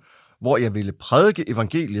møder, hvor jeg ville prædike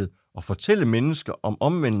evangeliet og fortælle mennesker om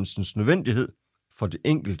omvendelsens nødvendighed for det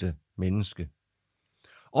enkelte menneske.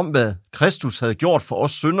 Om hvad Kristus havde gjort for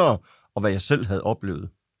os syndere, og hvad jeg selv havde oplevet.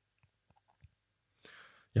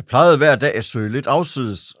 Jeg plejede hver dag at søge lidt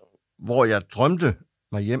afsides, hvor jeg drømte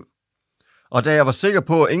mig hjem. Og da jeg var sikker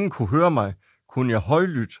på, at ingen kunne høre mig, kunne jeg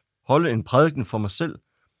højlydt holde en prædiken for mig selv.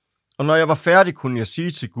 Og når jeg var færdig, kunne jeg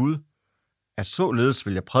sige til Gud, at således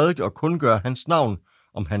ville jeg prædike og kun gøre hans navn,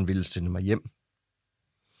 om han ville sende mig hjem.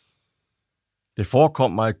 Det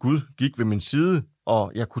forekom mig, at Gud gik ved min side,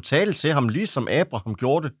 og jeg kunne tale til ham, ligesom Abraham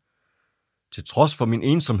gjorde det. Til trods for min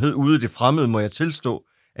ensomhed ude i det fremmede, må jeg tilstå,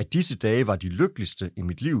 at disse dage var de lykkeligste i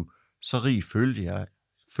mit liv, så rig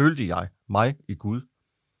følte jeg mig i Gud.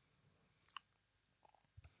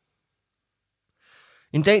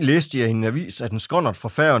 En dag læste jeg i en avis, at en skonnert fra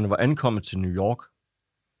Færøerne var ankommet til New York.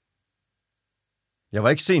 Jeg var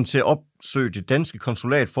ikke sent til at opsøge det danske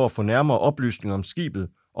konsulat for at få nærmere oplysninger om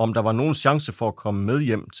skibet, og om der var nogen chance for at komme med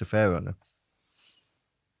hjem til Færøerne.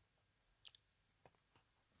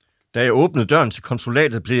 Da jeg åbnede døren til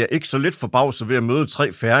konsulatet, blev jeg ikke så lidt forbavset ved at møde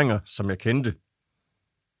 3 færinger, som jeg kendte.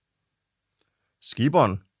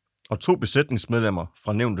 Skiberen og 2 besætningsmedlemmer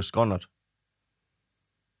fra nævnte skonnert.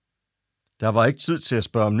 Der var ikke tid til at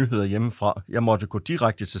spørge om nyheder hjemmefra. Jeg måtte gå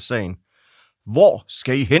direkte til sagen. Hvor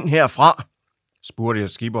skal I hen herfra? Spurgte jeg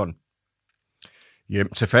skiberen.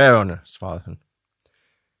 Hjem til Færøerne, svarede han.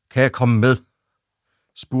 Kan jeg komme med?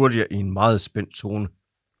 Spurgte jeg i en meget spændt tone.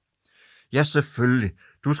 Ja, selvfølgelig.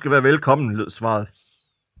 Du skal være velkommen, lød svaret.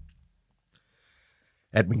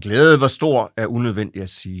 At min glæde var stor, er unødvendigt at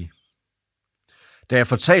sige. Da jeg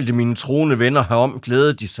fortalte mine troende venner herom,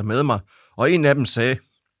 glædede de sig med mig, og en af dem sagde,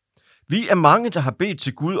 vi er mange, der har bedt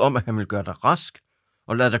til Gud om, at han vil gøre dig rask,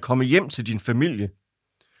 og lade dig komme hjem til din familie.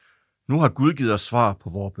 Nu har Gud givet os svar på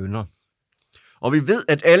vores bønner. Og vi ved,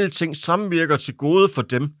 at alle ting samvirker til gode for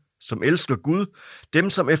dem, som elsker Gud, dem,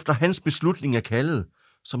 som efter hans beslutning er kaldet,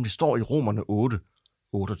 som det står i Romerne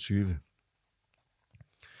 8:28.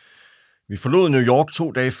 Vi forlod New York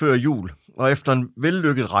 2 dage før jul, og efter en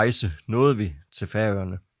vellykket rejse nåede vi til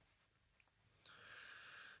Færøerne.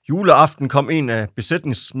 Juleaften kom en af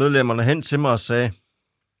besætningsmedlemmerne hen til mig og sagde: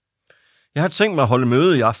 "Jeg har tænkt mig at holde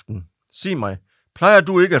møde i aften. Sig mig, plejer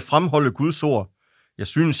du ikke at fremholde Guds ord? Jeg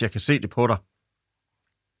synes, jeg kan se det på dig."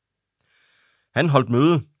 Han holdt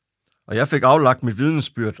møde, og jeg fik aflagt mit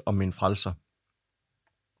vidnesbyrd om min frelser.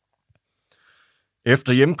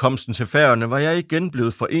 Efter hjemkomsten til Færøerne var jeg igen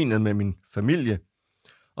blevet forenet med min familie,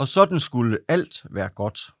 og sådan skulle alt være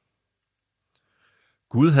godt.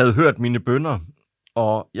 Gud havde hørt mine bønner,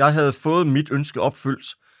 og jeg havde fået mit ønske opfyldt,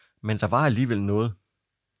 men der var alligevel noget.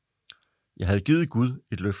 Jeg havde givet Gud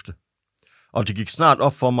et løfte, og det gik snart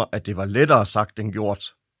op for mig, at det var lettere sagt end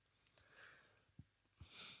gjort.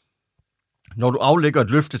 Når du aflægger et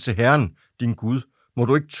løfte til Herren, din Gud, må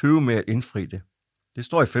du ikke tøve med at indfri det. Det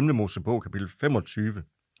står i 5. Mosebog, kapitel 25.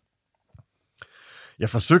 Jeg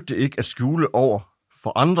forsøgte ikke at skjule over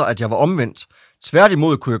for andre, at jeg var omvendt.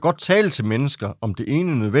 Tværtimod kunne jeg godt tale til mennesker om det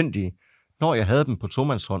ene nødvendige, når jeg havde dem på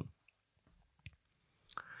tomandshånd.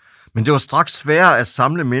 Men det var straks sværere at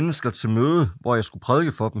samle mennesker til møde, hvor jeg skulle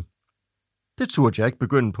prædike for dem. Det turde jeg ikke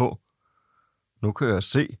begynde på. Nu kan jeg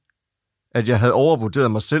se, at jeg havde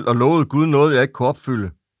overvurderet mig selv og lovet Gud noget, jeg ikke kunne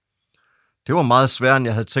opfylde. Det var meget sværere, end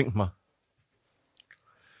jeg havde tænkt mig.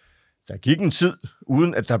 Der gik en tid,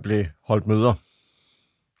 uden at der blev holdt møder.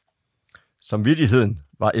 Samvittigheden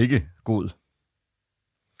var ikke god.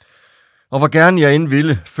 Og hvor gerne jeg end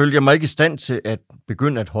ville, følte jeg mig ikke i stand til at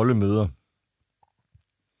begynde at holde møder.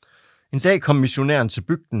 En dag kom missionæren til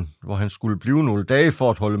bygden, hvor han skulle blive nogle dage for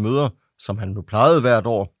at holde møder, som han nu plejede hvert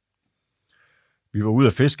år. Vi var ude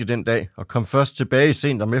at fiske den dag og kom først tilbage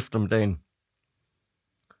sent om eftermiddagen.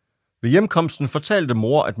 Ved hjemkomsten fortalte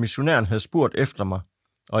mor, at missionæren havde spurgt efter mig,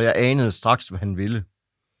 og jeg anede straks, hvad han ville.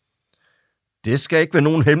 Det skal ikke være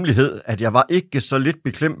nogen hemmelighed, at jeg var ikke så lidt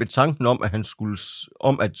beklemt ved tanken om,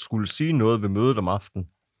 at skulle sige noget ved mødet om aftenen.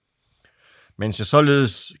 Mens jeg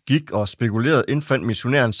således gik og spekulerede, indfandt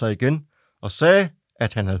missionæren sig igen og sagde,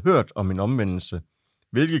 at han havde hørt om min omvendelse,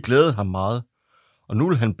 hvilket glædede ham meget, og nu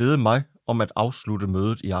ville han bede mig om at afslutte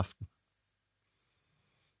mødet i aften.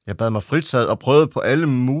 Jeg bad mig fritaget og prøvede på alle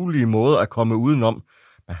mulige måder at komme udenom,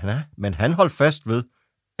 men han holdt fast ved,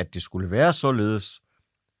 at det skulle være således,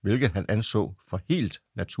 hvilket han anså for helt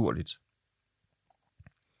naturligt.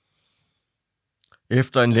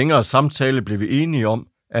 Efter en længere samtale blev vi enige om,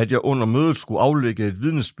 at jeg under mødet skulle aflægge et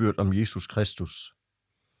vidnesbyrd om Jesus Kristus.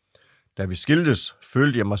 Da vi skiltes,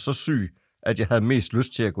 følte jeg mig så syg, at jeg havde mest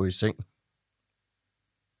lyst til at gå i seng.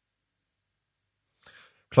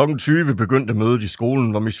 Klokken 20 begyndte mødet i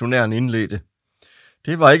skolen, hvor missionæren indledte.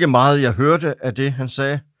 Det var ikke meget, jeg hørte af det, han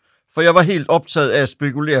sagde, for jeg var helt optaget af at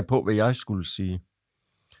spekulere på, hvad jeg skulle sige.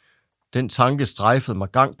 Den tanke strejfede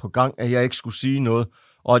mig gang på gang, at jeg ikke skulle sige noget,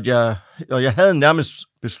 og jeg havde nærmest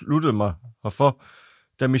besluttet mig herfor,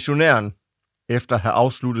 da missionæren, efter at have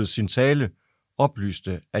afsluttet sin tale,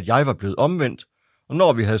 oplyste, at jeg var blevet omvendt, og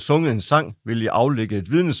når vi havde sunget en sang, ville jeg aflægge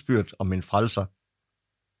et vidnesbyrd om min frelser.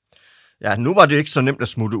 Ja, nu var det ikke så nemt at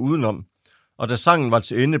smutte udenom, og da sangen var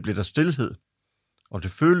til ende, blev der stilhed, og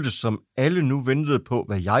det føltes som alle nu ventede på,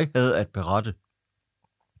 hvad jeg havde at berette.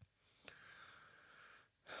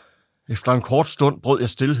 Efter en kort stund brød jeg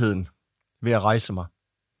stilheden ved at rejse mig,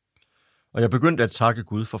 og jeg begyndte at takke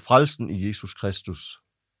Gud for frelsen i Jesus Kristus.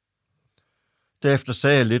 Derefter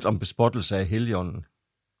sagde jeg lidt om bespottelse af Helligånden.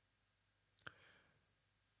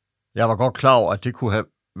 Jeg var godt klar over, at det kunne have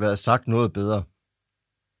været sagt noget bedre.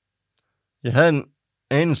 Jeg havde en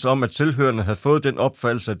anelse om, at tilhørende havde fået den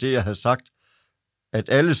opfattelse af det, jeg havde sagt, at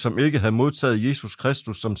alle, som ikke havde modtaget Jesus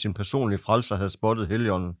Kristus som sin personlige frelser, havde spottet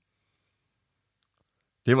Helligånden.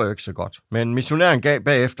 Det var jo ikke så godt. Men missionæren gav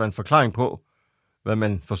bagefter en forklaring på, hvad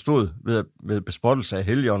man forstod ved bespottelse af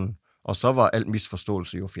Helligånden, og så var al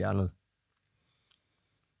misforståelse jo fjernet.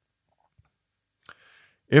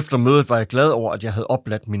 Efter mødet var jeg glad over, at jeg havde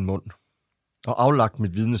opladt min mund og aflagt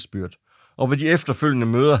mit vidnesbyrd, og ved de efterfølgende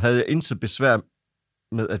møder havde jeg intet besvær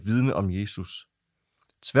med at vidne om Jesus.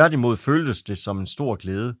 Tværtimod føltes det som en stor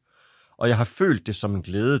glæde, og jeg har følt det som en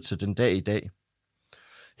glæde til den dag i dag.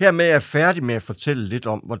 Hermed er jeg færdig med at fortælle lidt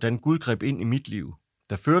om, hvordan Gud greb ind i mit liv,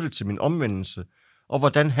 der førte til min omvendelse, og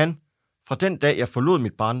hvordan han, fra den dag jeg forlod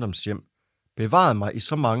mit barndomshjem, bevarede mig i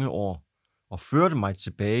så mange år og førte mig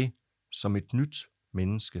tilbage som et nyt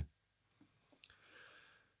menneske.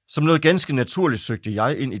 Som noget ganske naturligt søgte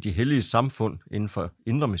jeg ind i de hellige samfund inden for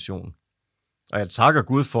Indre Mission, og jeg takker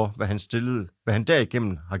Gud for, hvad han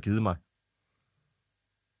derigennem har givet mig.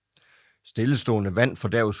 Stillestående vand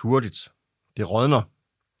fordærves hurtigt. Det rådner.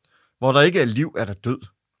 Hvor der ikke er liv, er der død.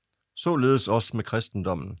 Således også med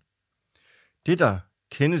kristendommen. Det, der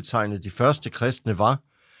kendetegnede de første kristne, var,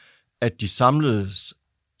 at de samledes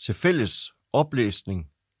til fælles oplæsning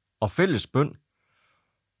og fælles bøn,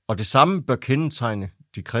 og det samme bør kendetegne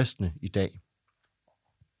de kristne i dag.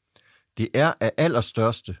 Det er af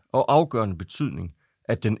allerstørste og afgørende betydning,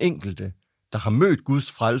 at den enkelte, der har mødt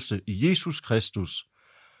Guds frelse i Jesus Kristus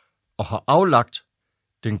og har aflagt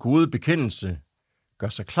den gode bekendelse, gør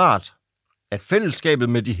sig klart, at fællesskabet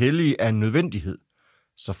med de hellige er en nødvendighed,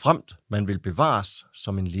 så fremt man vil bevares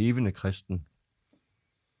som en levende kristen.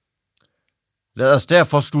 Lad os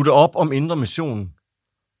derfor slutte op om Indre Mission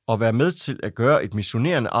og være med til at gøre et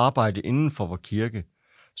missionerende arbejde inden for vor kirke,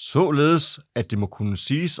 således at det må kunne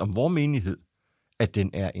siges om vor menighed, at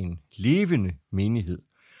den er en levende menighed,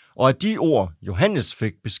 og at de ord, Johannes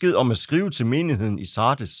fik besked om at skrive til menigheden i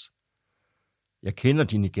Sardes: Jeg kender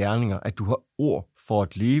dine gerninger, at du har ord for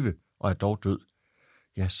at leve og er dog død.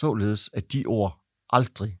 Ja, således at de ord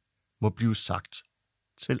aldrig må blive sagt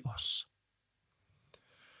til os.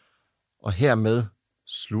 Og hermed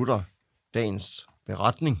slutter dagens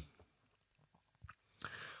beretning.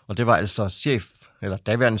 Og det var altså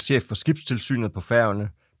daværende chef for skibstilsynet på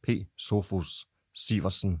Færøerne, P. Sofus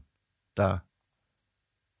Sivertsen, der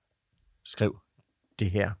skrev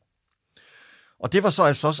det her. Og det var så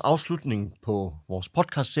altså også afslutningen på vores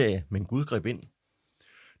podcastserie, Men Gud greb ind.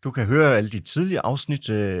 Du kan høre alle de tidligere afsnit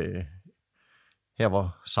her,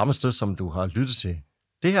 hvor samme sted, som du har lyttet til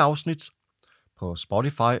det her afsnit, på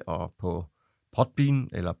Spotify og på Podbean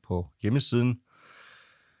eller på hjemmesiden.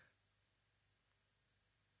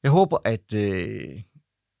 Jeg håber, at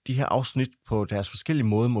de her afsnit på deres forskellige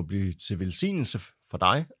måder må blive til velsignelse for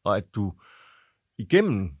dig, og at du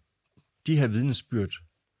igennem de her vidnesbyrd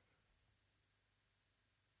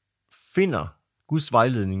finder Guds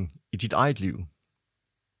vejledning i dit eget liv.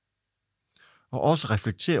 Og også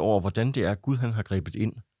reflekterer over, hvordan det er, Gud han har grebet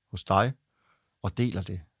ind hos dig og deler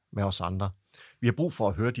det med os andre. Vi har brug for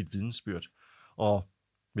at høre dit vidnesbyrd. Og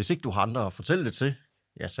hvis ikke du har andre at fortælle det til,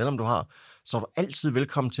 ja, selvom du har, så er du altid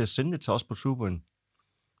velkommen til at sende det til os på Trubuen.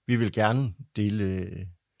 Vi vil gerne dele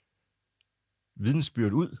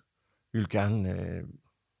vidnesbyrd ud. Vi vil gerne,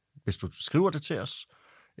 hvis du skriver det til os,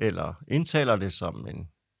 eller indtaler det som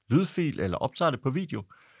en lydfil, eller optager det på video,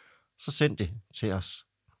 så send det til os.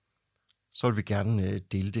 Så vil vi gerne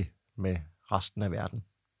dele det med resten af verden.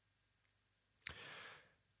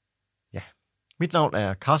 Ja, mit navn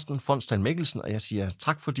er Carsten Fonsdal Mikkelsen, og jeg siger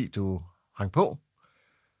tak, fordi du hang på.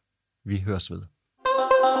 Vi høres ved.